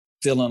remember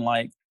feeling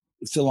like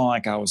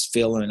I was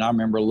feeling, and I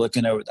remember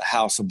looking over at the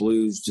House of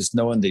Blues, just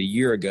knowing that a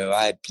year ago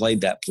I had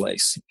played that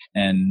place,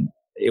 and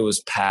it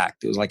was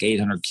packed. It was like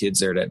 800 kids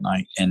there that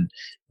night, and it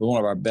was one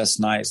of our best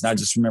nights. And I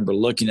just remember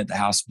looking at the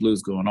House of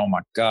Blues, going, "Oh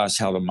my gosh,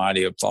 how the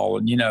mighty have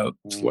fallen!"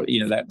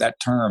 That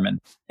term.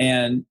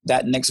 And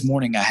that next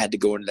morning, I had to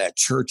go into that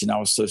church, and I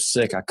was so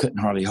sick I couldn't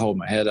hardly hold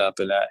my head up.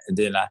 And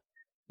then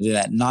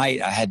that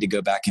night, I had to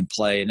go back and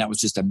play, and that was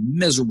just a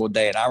miserable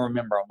day. And I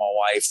remember my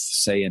wife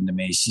saying to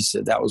me, she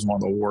said, "That was one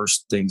of the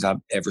worst things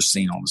I've ever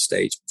seen on the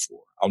stage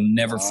before." I'll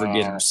never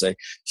forget her say.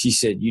 She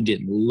said, "You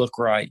didn't look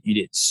right.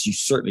 You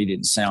certainly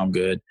didn't sound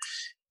good."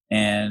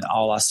 And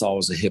all I saw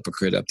was a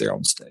hypocrite up there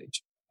on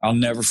stage. I'll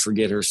never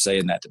forget her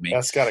saying that to me.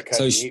 That's got to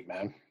cut you deep,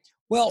 man.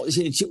 Well,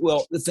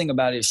 the thing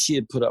about it is she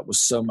had put up with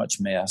so much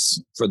mess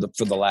for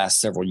the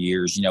last several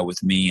years,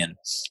 with me. And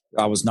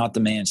I was not the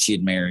man she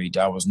had married.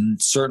 I was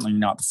certainly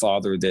not the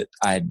father that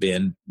I had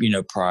been,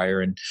 prior.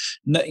 And,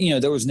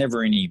 there was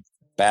never any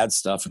bad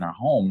stuff in our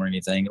home or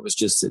anything. It was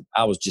just that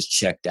I was just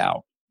checked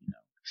out.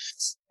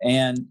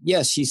 And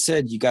yes, she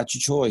said, "You got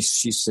your choice."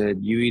 She said,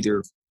 you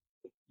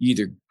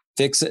either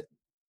fix it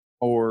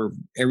or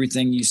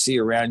everything you see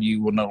around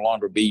you will no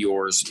longer be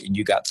yours, and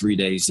you got 3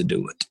 days to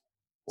do it.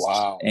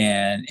 Wow.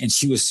 And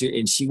she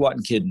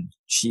wasn't kidding.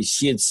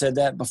 She had said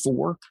that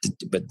before,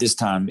 but this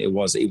time it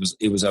was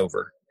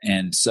over.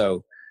 And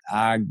so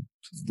I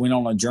went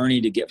on a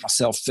journey to get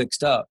myself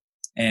fixed up,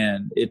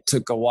 and it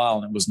took a while,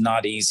 and it was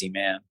not easy,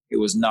 man. It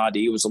was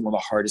one of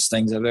the hardest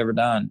things I've ever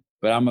done.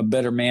 But I'm a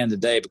better man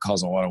today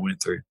because of what I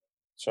went through.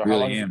 So how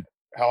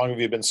long have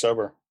you been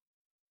sober?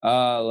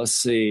 Let's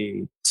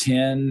see,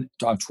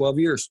 12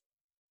 years.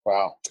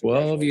 Wow.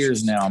 12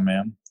 years now,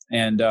 man.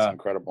 And that's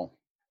incredible.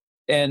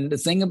 And the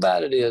thing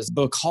about it is,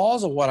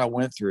 because of what I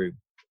went through,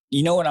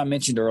 when I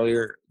mentioned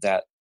earlier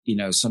that,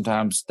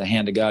 sometimes the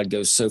hand of God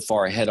goes so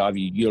far ahead of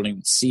you, you don't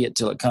even see it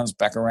till it comes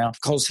back around.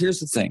 Because here's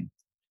the thing.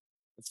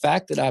 The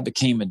fact that I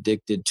became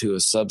addicted to a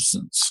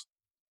substance,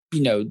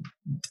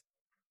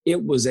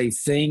 it was a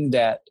thing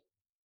that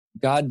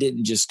God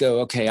didn't just go,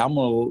 "Okay, I'm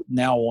going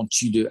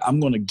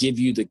to give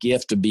you the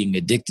gift of being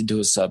addicted to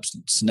a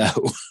substance." No.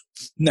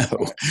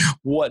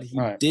 What he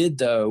did,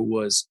 though,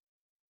 was,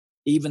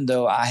 even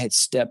though I had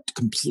stepped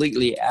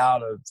completely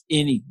out of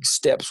any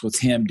steps with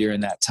him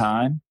during that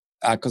time,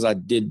 because I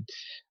did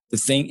the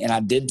thing, and I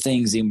did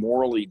things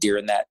immorally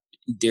during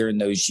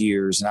those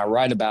years. And I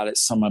write about it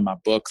some in my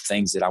book,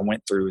 things that I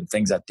went through and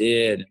things I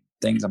did and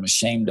things I'm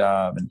ashamed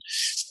of.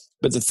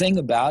 But the thing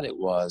about it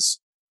was,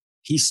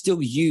 he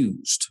still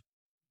used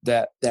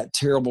that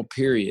terrible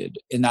period.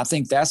 And I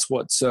think that's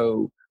what's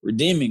so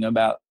redeeming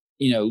about,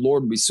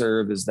 Lord we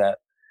serve, is that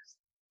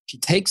he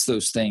takes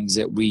those things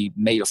that we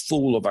made a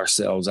fool of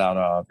ourselves out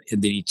of,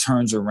 and then he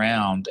turns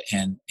around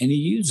and he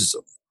uses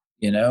them,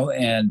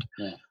 and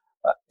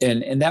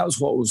that was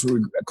what was,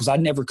 because I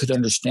never could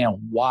understand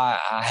why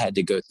I had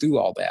to go through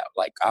all that.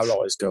 Like I would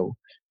always go,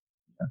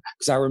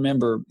 because I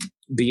remember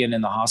being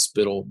in the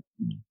hospital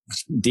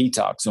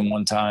detoxing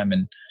one time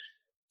and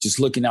just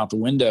looking out the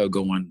window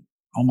going,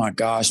 oh my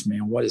gosh,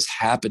 man, what has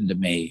happened to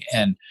me?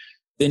 And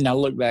then I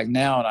look back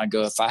now and I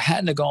go, if I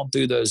hadn't have gone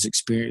through those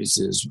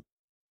experiences,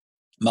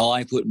 my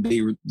life wouldn't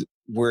be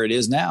where it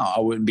is now.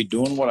 I wouldn't be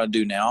doing what I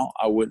do now.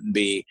 I wouldn't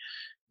be,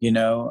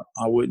 I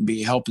wouldn't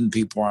be helping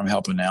people I'm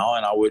helping now.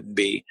 And I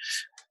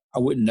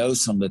wouldn't know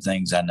some of the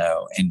things I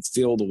know and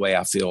feel the way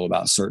I feel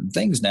about certain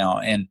things now.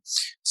 And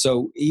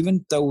so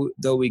even though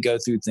we go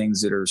through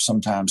things that are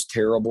sometimes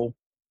terrible,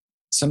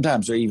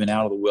 sometimes they're even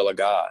out of the will of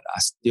God, I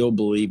still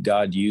believe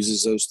God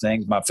uses those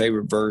things. My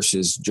favorite verse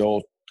is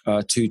Joel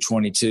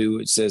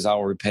 2:22. It says, I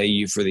will repay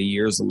you for the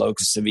years the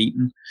locusts have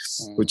eaten,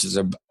 which is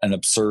an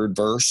absurd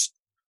verse.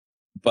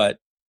 But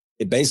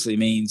it basically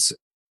means,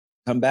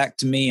 come back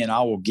to me and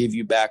I will give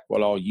you back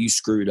what all you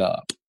screwed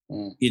up,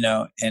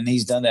 and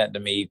he's done that to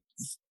me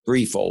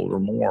threefold or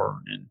more.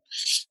 And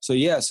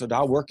so, so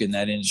I work in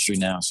that industry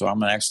now. So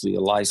I'm actually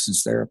a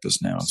licensed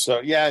therapist now.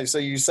 So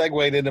you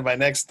segued into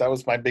that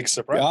was my big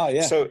surprise. Oh,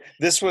 yeah. So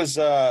this was,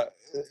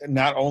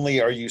 not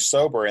only are you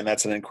sober, and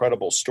that's an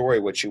incredible story,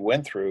 what you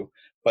went through,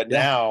 but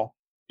now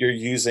you're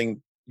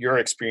using your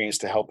experience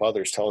to help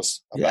others. Tell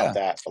us about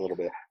that a little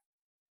bit.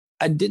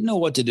 I didn't know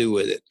what to do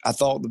with it. I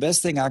thought the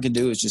best thing I could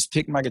do is just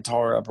pick my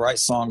guitar up, write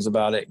songs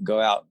about it, go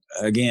out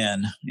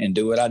again and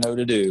do what I know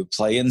to do,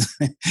 playing,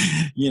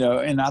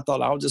 and I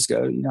thought I'll just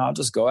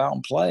go out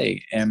and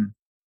play. And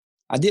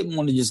I didn't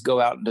want to just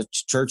go out into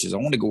churches. I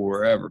wanted to go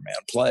wherever, man,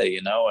 play,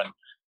 but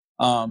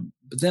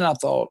then I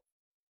thought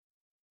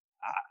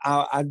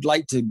I'd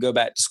like to go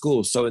back to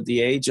school. So at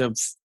the age of,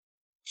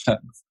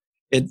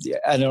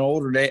 at an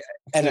older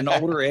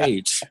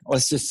age,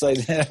 let's just say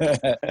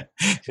that.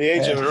 The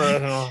age of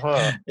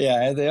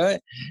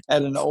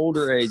at an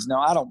older age. No,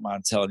 I don't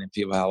mind telling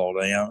people how old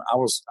I am.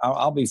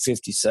 I'll be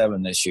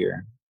 57 this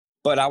year,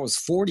 but I was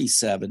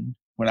 47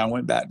 when I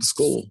went back to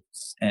school,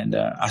 and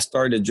I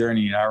started a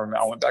journey. And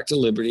I went back to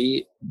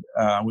Liberty.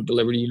 I went to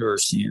Liberty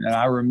University, and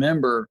I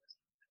remember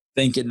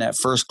thinking that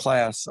first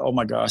class, oh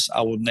my gosh,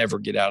 I will never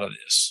get out of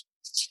this.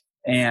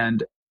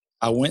 And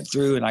I went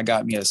through and I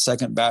got me a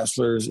second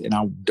bachelor's, and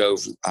I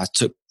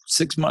took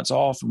 6 months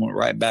off and went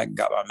right back and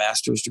got my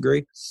master's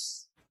degree.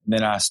 And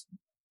then I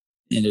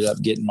ended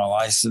up getting my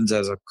license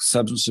as a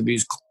substance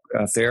abuse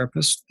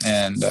therapist,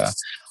 and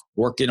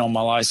working on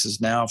my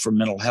license now for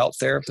mental health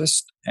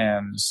therapist.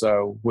 And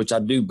so, which I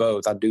do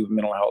both. I do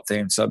mental health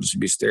and substance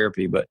abuse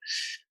therapy. But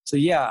so,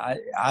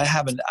 I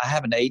have an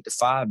 8 to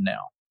 5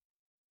 now,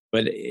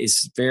 but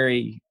it's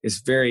very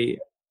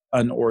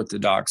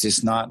unorthodox.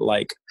 It's not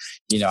like,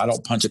 I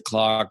don't punch a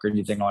clock or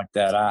anything like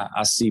that.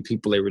 I see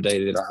people every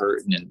day that are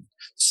hurting and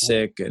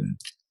sick, and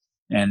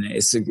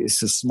it's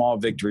a small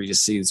victory to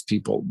see these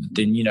people.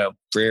 Then,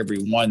 for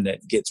every one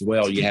that gets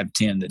well, you have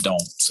 10 that don't.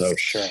 So,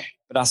 sure.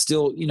 But I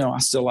still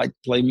like to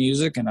play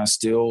music, and I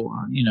still,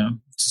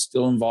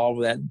 still involved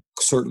with that.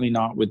 Certainly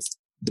not with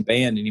the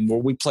band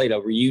anymore. We played a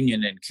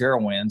reunion in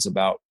Carowinds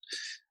about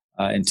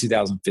in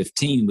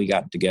 2015. We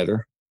got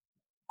together.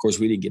 Of course,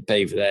 we didn't get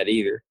paid for that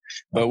either.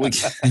 But we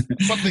some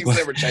things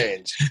never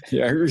change.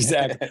 Yeah,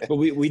 exactly. But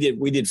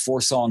we did 4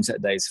 songs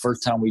that day. It's the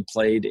first time we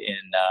played in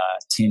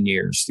 10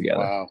 years together.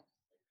 Wow.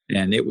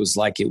 And it was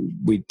like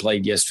we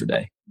played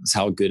yesterday. That's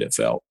how good it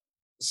felt.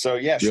 So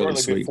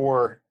Really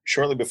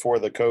shortly before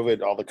all the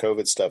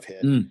COVID stuff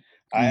hit,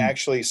 I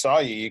actually saw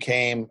you. You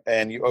came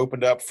and you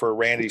opened up for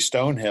Randy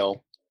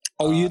Stonehill.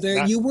 Oh, you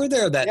there? You were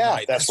there that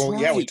night. That's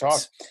when right. we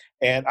talked.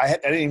 And I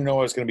didn't even know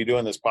I was going to be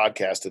doing this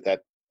podcast at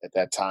that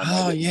time.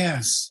 Oh,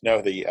 yes.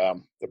 No, the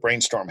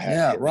brainstorm had.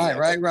 Yeah,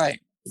 right.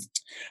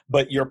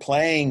 But you're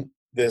playing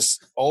this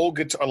old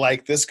guitar,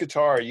 like this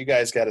guitar. You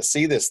guys got to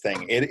see this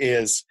thing. It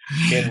is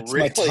in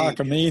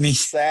really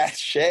sad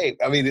shape.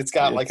 I mean, it's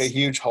got like a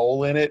huge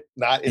hole in it.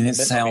 And it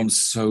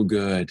sounds so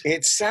good.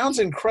 It sounds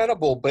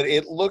incredible, but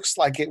it looks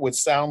like it would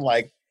sound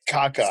like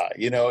caca.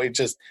 It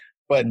just.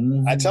 But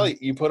I tell you,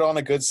 you put on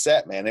a good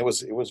set, man. It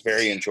was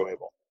very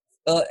enjoyable.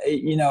 I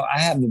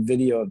have the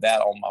video of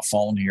that on my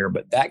phone here,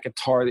 but that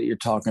guitar that you're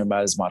talking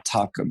about is my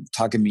Takamine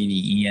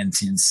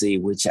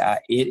EN10C, which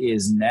it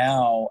is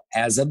now,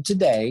 as of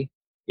today,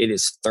 it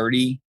is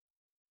 33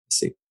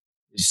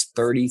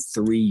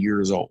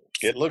 years old.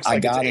 It looks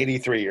like it's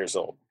 83 years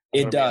old.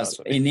 It does.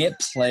 And it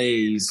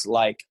plays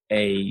and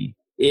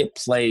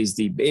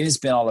it's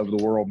been all over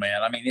the world,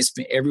 man. I mean, it's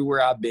been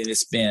everywhere I've been,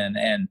 it's been.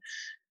 And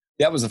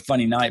that was a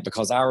funny night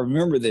because I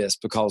remember this,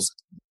 because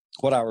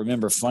what I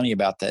remember funny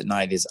about that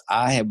night is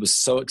I was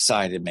so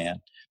excited,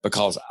 man,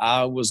 because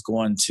I was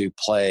going to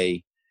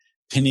play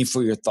Penny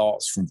for Your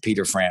Thoughts from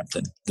Peter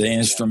Frampton, the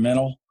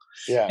instrumental.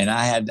 Yeah. And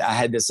I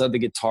had this other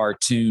guitar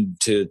tuned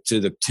to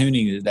the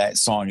tuning that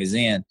song is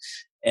in.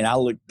 And I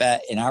looked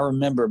back and I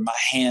remember my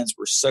hands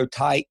were so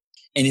tight.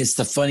 And it's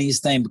the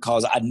funniest thing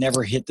because I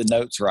never hit the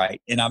notes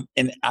right. And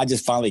I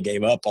just finally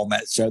gave up on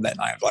that show that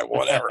night. I was like,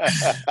 whatever.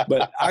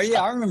 But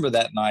I remember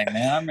that night,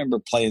 man. I remember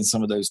playing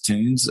some of those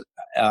tunes.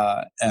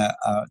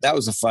 That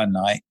was a fun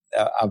night.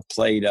 I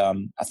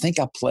think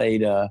I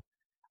played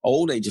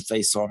old Age of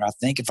Faith song. I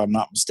think, if I'm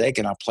not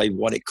mistaken, I played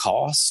What It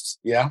Costs.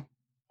 Yeah.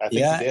 I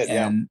think you did.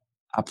 Yeah. And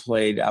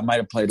I might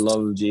have played Love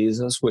of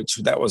Jesus, which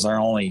that was our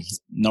only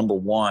number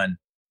one.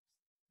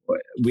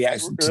 We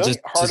actually really?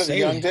 Heart of the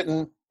Young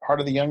didn't.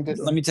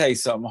 Let me tell you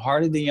something.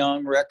 Heart of the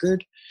Young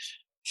record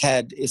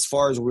had, as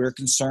far as we're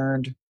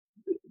concerned,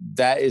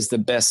 that is the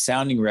best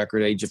sounding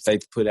record Age of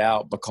Faith put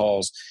out,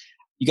 because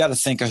you got to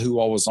think of who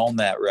all was on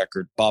that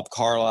record. Bob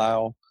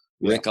Carlisle,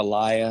 Rick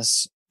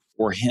Elias,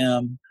 or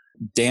him,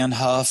 Dan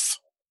Huff,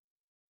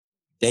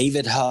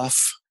 David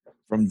Huff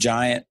from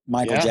Giant,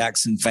 Michael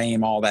Jackson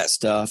fame, all that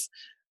stuff.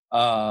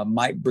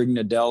 Mike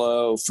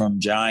Brignadello from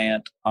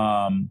Giant.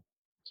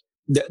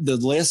 The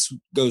list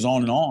goes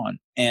on.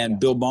 And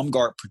Bill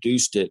Baumgart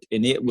produced it,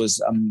 and it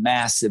was a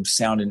massive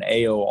sounding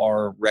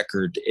AOR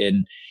record.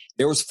 And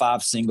there was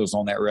 5 singles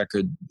on that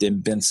record.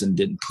 Then Benson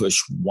didn't push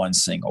one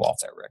single off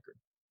that record.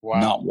 Wow.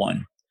 Not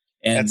one.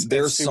 And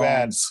their songs, too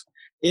bad.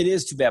 It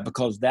is too bad,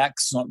 because that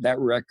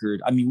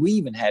record, I mean, we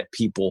even had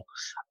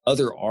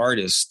other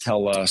artists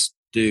tell us,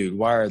 dude,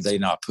 why are they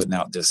not putting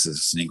out this as a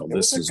single?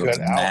 This is a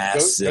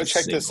massive Go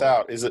check this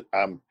out. Is it,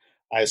 I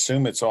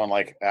assume it's on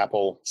like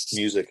Apple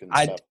Music and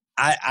stuff.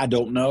 I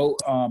don't know.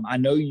 I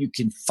know you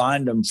can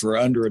find them for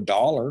under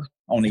 $1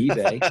 on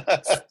eBay.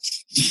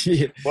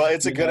 Well,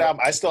 it's a good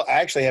album. I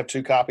actually have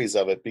 2 copies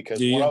of it, because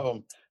one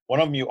of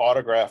them you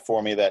autographed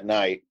for me that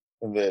night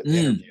in the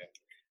interview,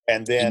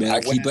 and then I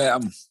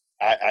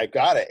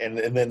got it,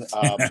 and then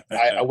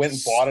I went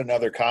and bought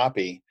another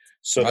copy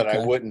so that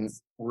I wouldn't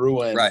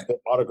ruin the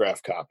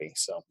autograph copy.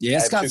 So yeah,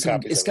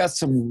 it's got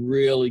some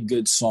really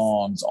good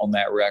songs on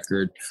that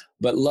record,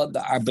 but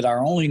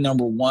our only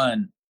number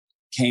one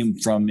came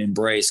from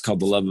Embrace, called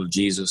The Love of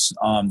Jesus.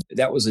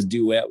 That was a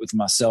duet with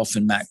myself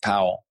and Mac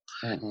Powell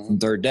from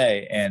Third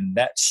Day, and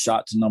that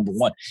shot to number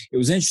 1. It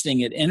was interesting.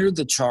 It entered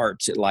the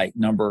charts at like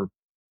number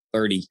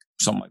 30,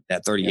 something like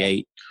that,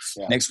 38.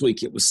 Yeah. Next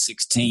week it was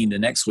 16. The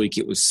next week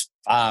it was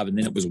 5, and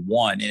then it was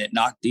 1, and it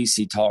knocked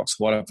DC Talk's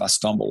What If I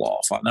Stumble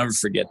off. I'll never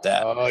forget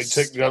that. Oh, he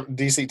took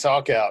DC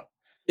Talk out.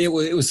 It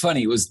was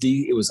funny. It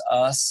was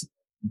us,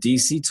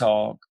 DC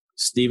Talk,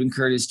 Stephen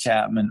Curtis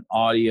Chapman,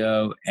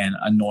 Audio, and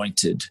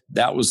Anointed.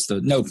 That was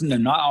no,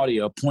 not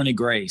Audio, Point of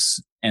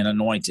Grace and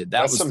Anointed.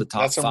 That's the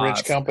top 5. That's some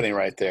rich company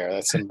right there.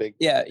 That's some big.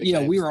 Yeah, big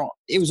names. We were on.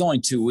 It was only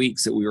 2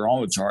 weeks that we were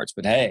on the charts,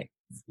 but hey,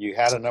 you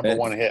had a number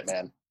 1 hit,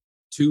 man.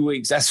 2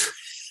 weeks. That's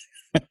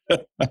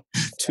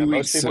 2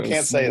 weeks. Most people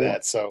can't say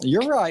that. So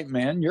you're right,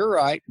 man. You're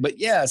right. But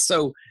yeah,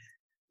 so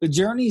the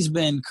journey's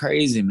been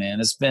crazy, man.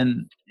 It's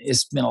been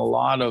a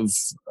lot of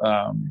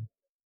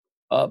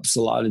ups,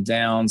 a lot of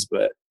downs,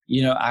 but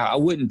I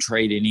wouldn't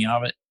trade any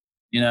of it.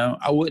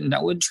 I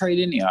wouldn't trade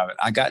any of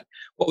it.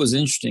 What was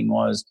interesting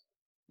was,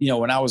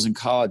 when I was in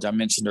college, I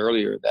mentioned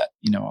earlier that,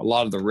 a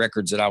lot of the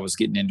records that I was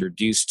getting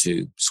introduced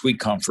to, Sweet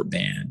Comfort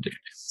Band,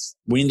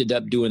 we ended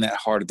up doing that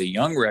Heart of the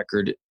Young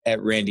record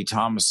at Randy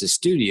Thomas's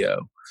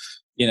studio,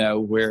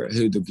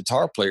 who the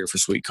guitar player for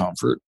Sweet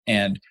Comfort.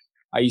 And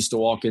I used to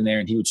walk in there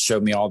and he would show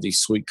me all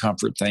these Sweet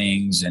Comfort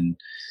things, and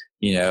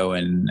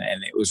and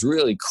it was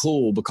really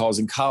cool, because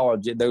in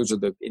college, and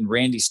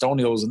Randy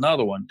Stonehill was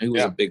another one who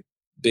was a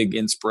big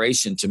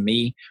inspiration to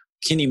me.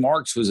 Kenny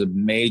Marks was a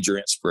major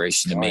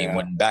inspiration to me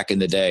when back in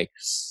the day.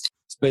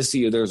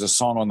 Especially, there's a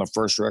song on the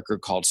first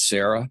record called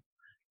Sarah,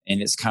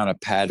 and it's kind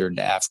of patterned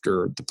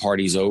after The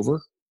Party's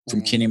Over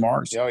from Kenny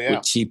Marks,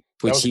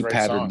 which he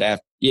patterned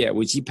after. Yeah,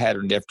 which he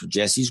patterned after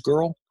Jesse's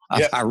Girl.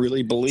 Yep. I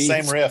really believe.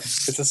 Same riff.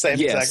 It's the same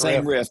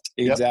exact riff.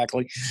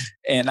 Exactly.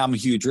 And I'm a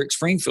huge Rick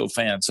Springfield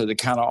fan, so they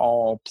kind of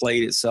all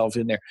played itself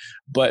in there.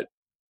 But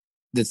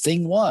the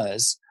thing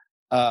was,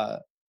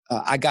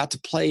 I got to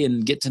play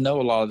and get to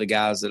know a lot of the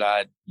guys that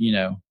I,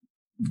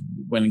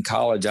 when in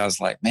college, I was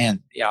like,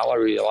 man, I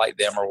really like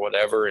them or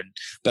whatever.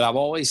 But I've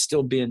always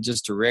still been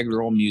just a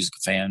regular old music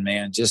fan,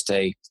 man.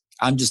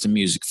 I'm just a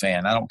music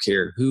fan. I don't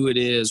care who it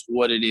is,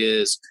 what it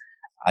is.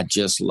 I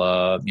just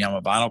love, I'm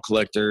a vinyl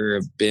collector.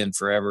 I've been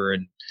forever.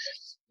 And,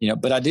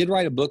 but I did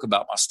write a book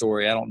about my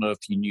story. I don't know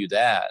if you knew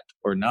that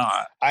or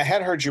not. I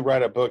had heard you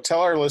write a book. Tell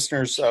our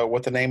listeners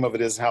what the name of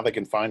it is and how they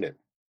can find it.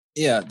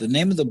 Yeah. The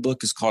name of the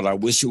book is called I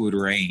Wish It Would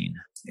Rain,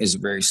 is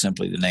very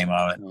simply the name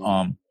of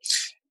it.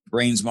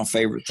 Rain's my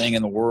favorite thing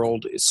in the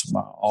world. It's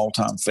my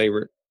all-time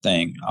favorite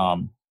thing.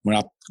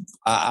 When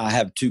I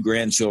have 2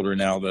 grandchildren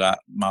now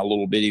my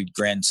little bitty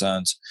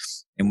grandsons,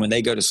 and when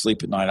they go to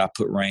sleep at night, I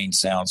put rain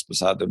sounds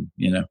beside them,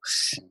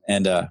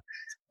 and,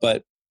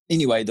 but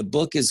anyway, the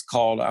book is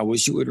called I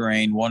Wish It Would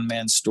Rain, One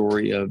Man's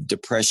Story of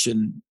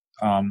Depression,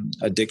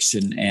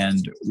 Addiction,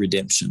 and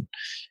Redemption.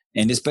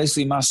 And it's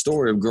basically my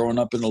story of growing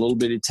up in a little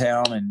bitty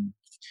town and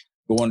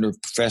going to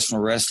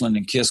professional wrestling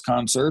and KISS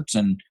concerts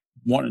and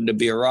wanting to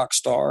be a rock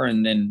star,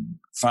 and then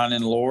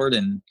finding the Lord,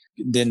 and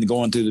then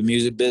going through the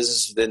music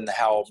business, then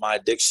how my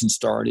addiction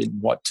started,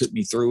 what took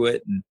me through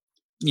it. And,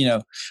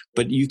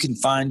 but you can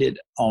find it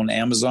on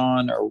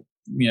Amazon or,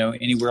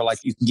 anywhere. Like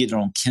you can get it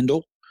on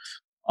Kindle.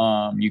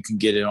 You can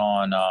get it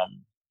on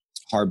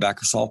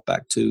hardback or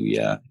softback too.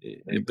 Yeah.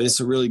 But it's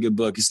a really good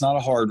book. It's not a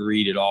hard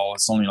read at all.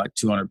 It's only like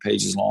 200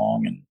 pages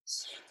long, and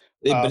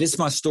but it's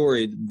my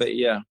story. But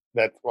yeah.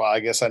 I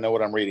guess I know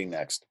what I'm reading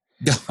next.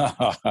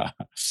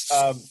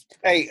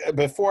 Hey,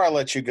 before I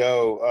let you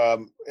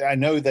go, I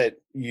know that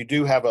you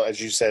do have as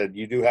you said,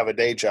 you do have a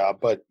day job,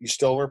 but you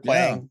still are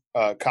playing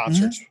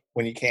concerts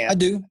when you can. I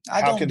do.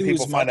 How can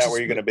people find out where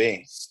you're going to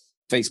be?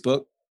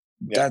 Facebook.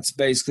 Yeah. That's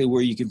basically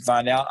where you can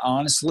find out.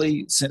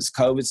 Honestly, since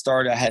COVID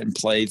started, I hadn't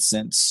played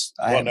since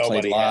I hadn't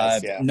played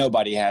live.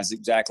 Nobody has,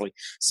 exactly.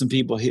 Some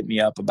people hit me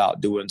up about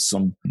doing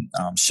some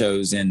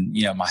shows in,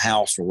 my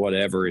house or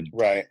whatever. And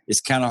it's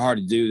kind of hard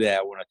to do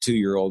that when a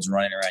 2-year-old's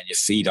running around your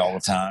feet all the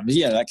time. But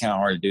that kind of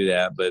hard to do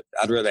that. But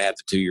I'd rather have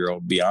the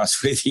 2-year-old, to be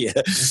honest with you.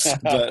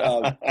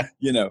 But,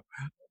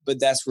 but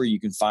that's where you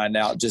can find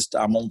out. Just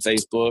I'm on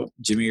Facebook,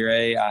 Jimmy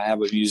Ray. I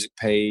have a music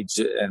page,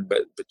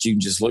 but you can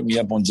just look me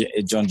up on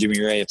John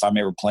Jimmy Ray. If I'm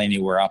ever playing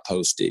anywhere, I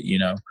post it.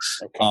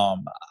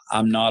 Okay.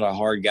 I'm not a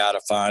hard guy to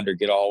find or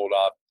get a hold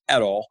of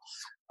at all.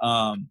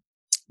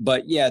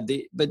 But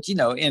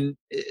and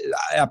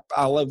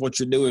I love what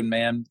you're doing,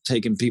 man.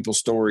 Taking people's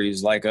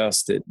stories like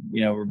us that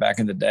were back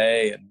in the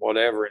day and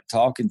whatever, and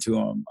talking to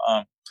them.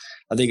 I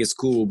think it's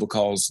cool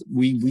because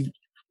we.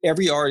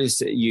 Every artist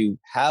that you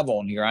have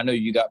on here, I know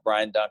you got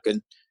Brian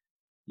Duncan,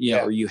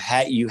 or you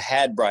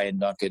had Brian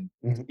Duncan.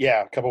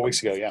 Yeah, a couple of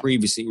weeks ago,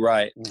 previously,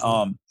 right.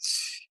 Mm-hmm.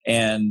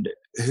 And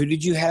who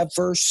did you have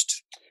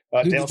first?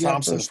 Dale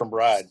Thompson from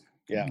Bride.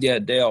 Yeah,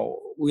 Dale.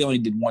 We only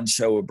did one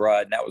show with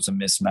Bride, and that was a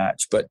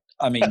mismatch. But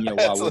I mean,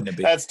 why wouldn't it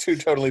be? That's two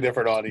totally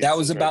different audiences. That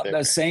was about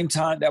the same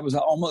time. That was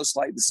almost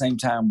like the same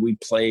time we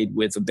played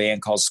with a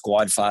band called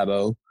Squad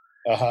 5-0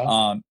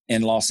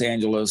 in Los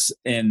Angeles,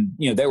 and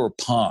they were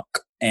punk.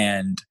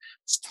 And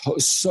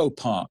so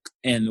punk,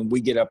 and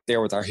we get up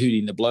there with our Hootie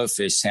and the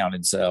Blowfish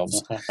sounding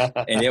selves,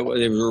 and it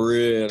was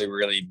really,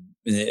 really,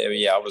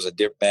 it was a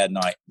bad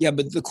night. Yeah,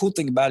 but the cool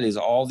thing about it is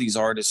all these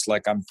artists,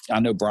 like I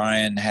know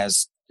Brian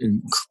has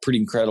pretty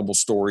incredible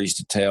stories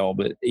to tell,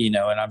 but and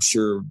I'm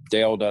sure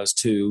Dale does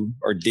too,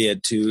 or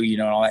did too,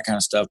 and all that kind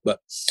of stuff. But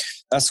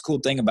that's the cool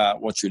thing about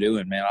what you're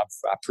doing, man. I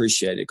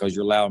appreciate it because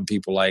you're allowing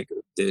people like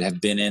that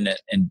have been in it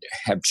and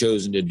have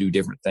chosen to do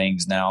different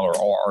things now, or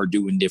are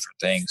doing different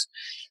things.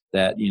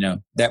 That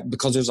that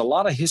because there's a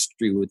lot of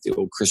history with the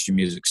old Christian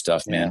music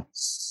stuff, man.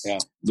 Yeah.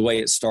 The way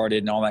it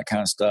started and all that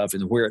kind of stuff,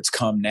 and where it's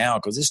come now,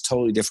 because it's a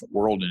totally different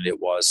world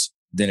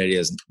than it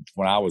is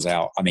when I was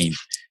out. I mean,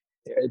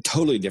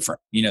 totally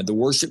different. The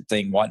worship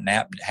thing wasn't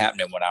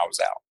happening when I was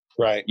out.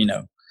 Right.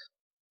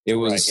 It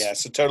was. Right. Yeah,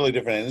 it's a totally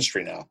different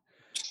industry now.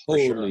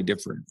 Totally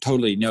different.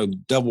 Totally.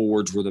 Double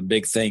words were the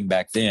big thing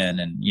back then,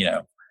 and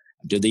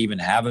do they even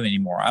have them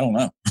anymore? I don't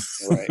know.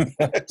 Right.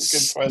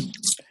 Good question.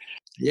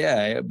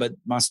 Yeah, but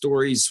my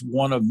story's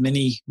one of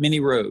many, many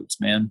roads,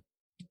 man.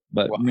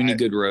 But many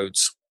good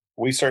roads.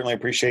 We certainly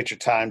appreciate your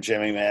time,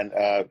 Jimmy, man.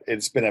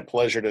 It's been a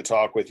pleasure to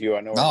talk with you.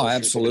 I know. Oh,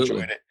 absolutely.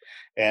 Enjoyed it.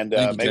 And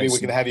maybe we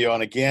can have you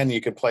on again.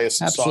 You can play us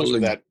some songs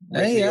with that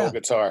old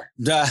guitar.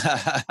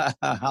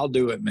 I'll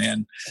do it,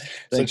 man.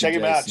 So check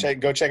him out.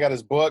 Go check out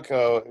his book.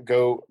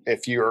 Go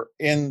if you're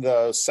in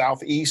the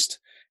Southeast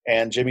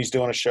and Jimmy's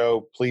doing a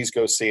show, please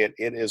go see it.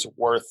 It is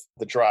worth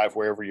the drive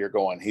wherever you're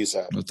going. He's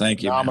a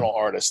phenomenal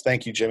artist.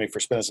 Thank you, Jimmy,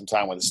 for spending some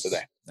time with us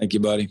today. Thank you,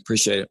 buddy.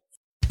 Appreciate it.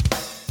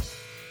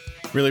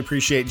 Really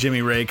appreciate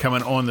Jimmy Ray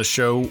coming on the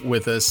show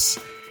with us.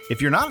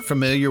 If you're not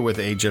familiar with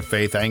Age of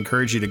Faith, I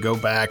encourage you to go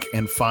back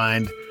and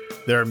find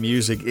their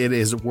music. It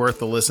is worth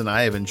the listen.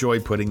 I have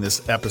enjoyed putting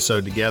this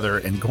episode together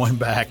and going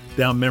back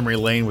down memory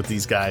lane with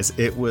these guys.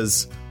 It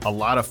was a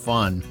lot of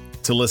fun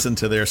to listen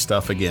to their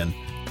stuff again.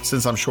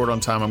 Since I'm short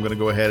on time, I'm going to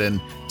go ahead and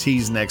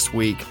tease next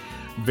week.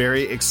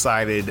 Very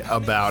excited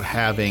about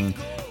having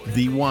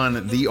the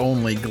one, the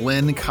only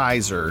Glenn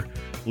Kaiser,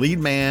 lead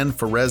man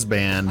for Res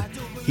Band.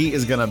 He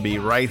is going to be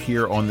right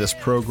here on this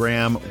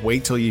program.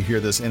 Wait till you hear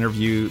this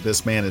interview.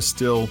 This man is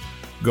still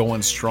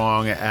going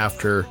strong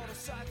after,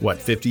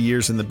 50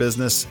 years in the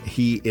business?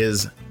 He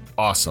is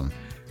awesome.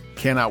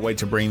 Cannot wait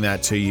to bring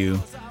that to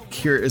you.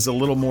 Here is a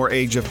little more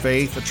Age of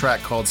Faith, a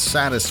track called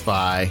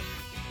Satisfy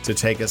to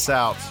take us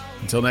out.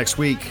 Until next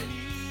week,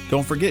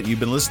 don't forget you've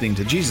been listening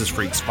to Jesus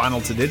Freaks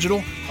Final to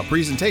Digital, a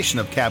presentation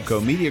of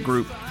Cabco Media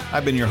Group.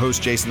 I've been your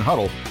host, Jason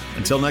Huddle.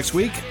 Until next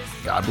week,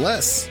 God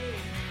bless.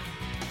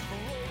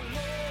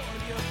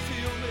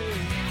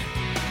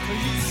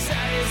 You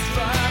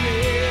satisfy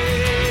me.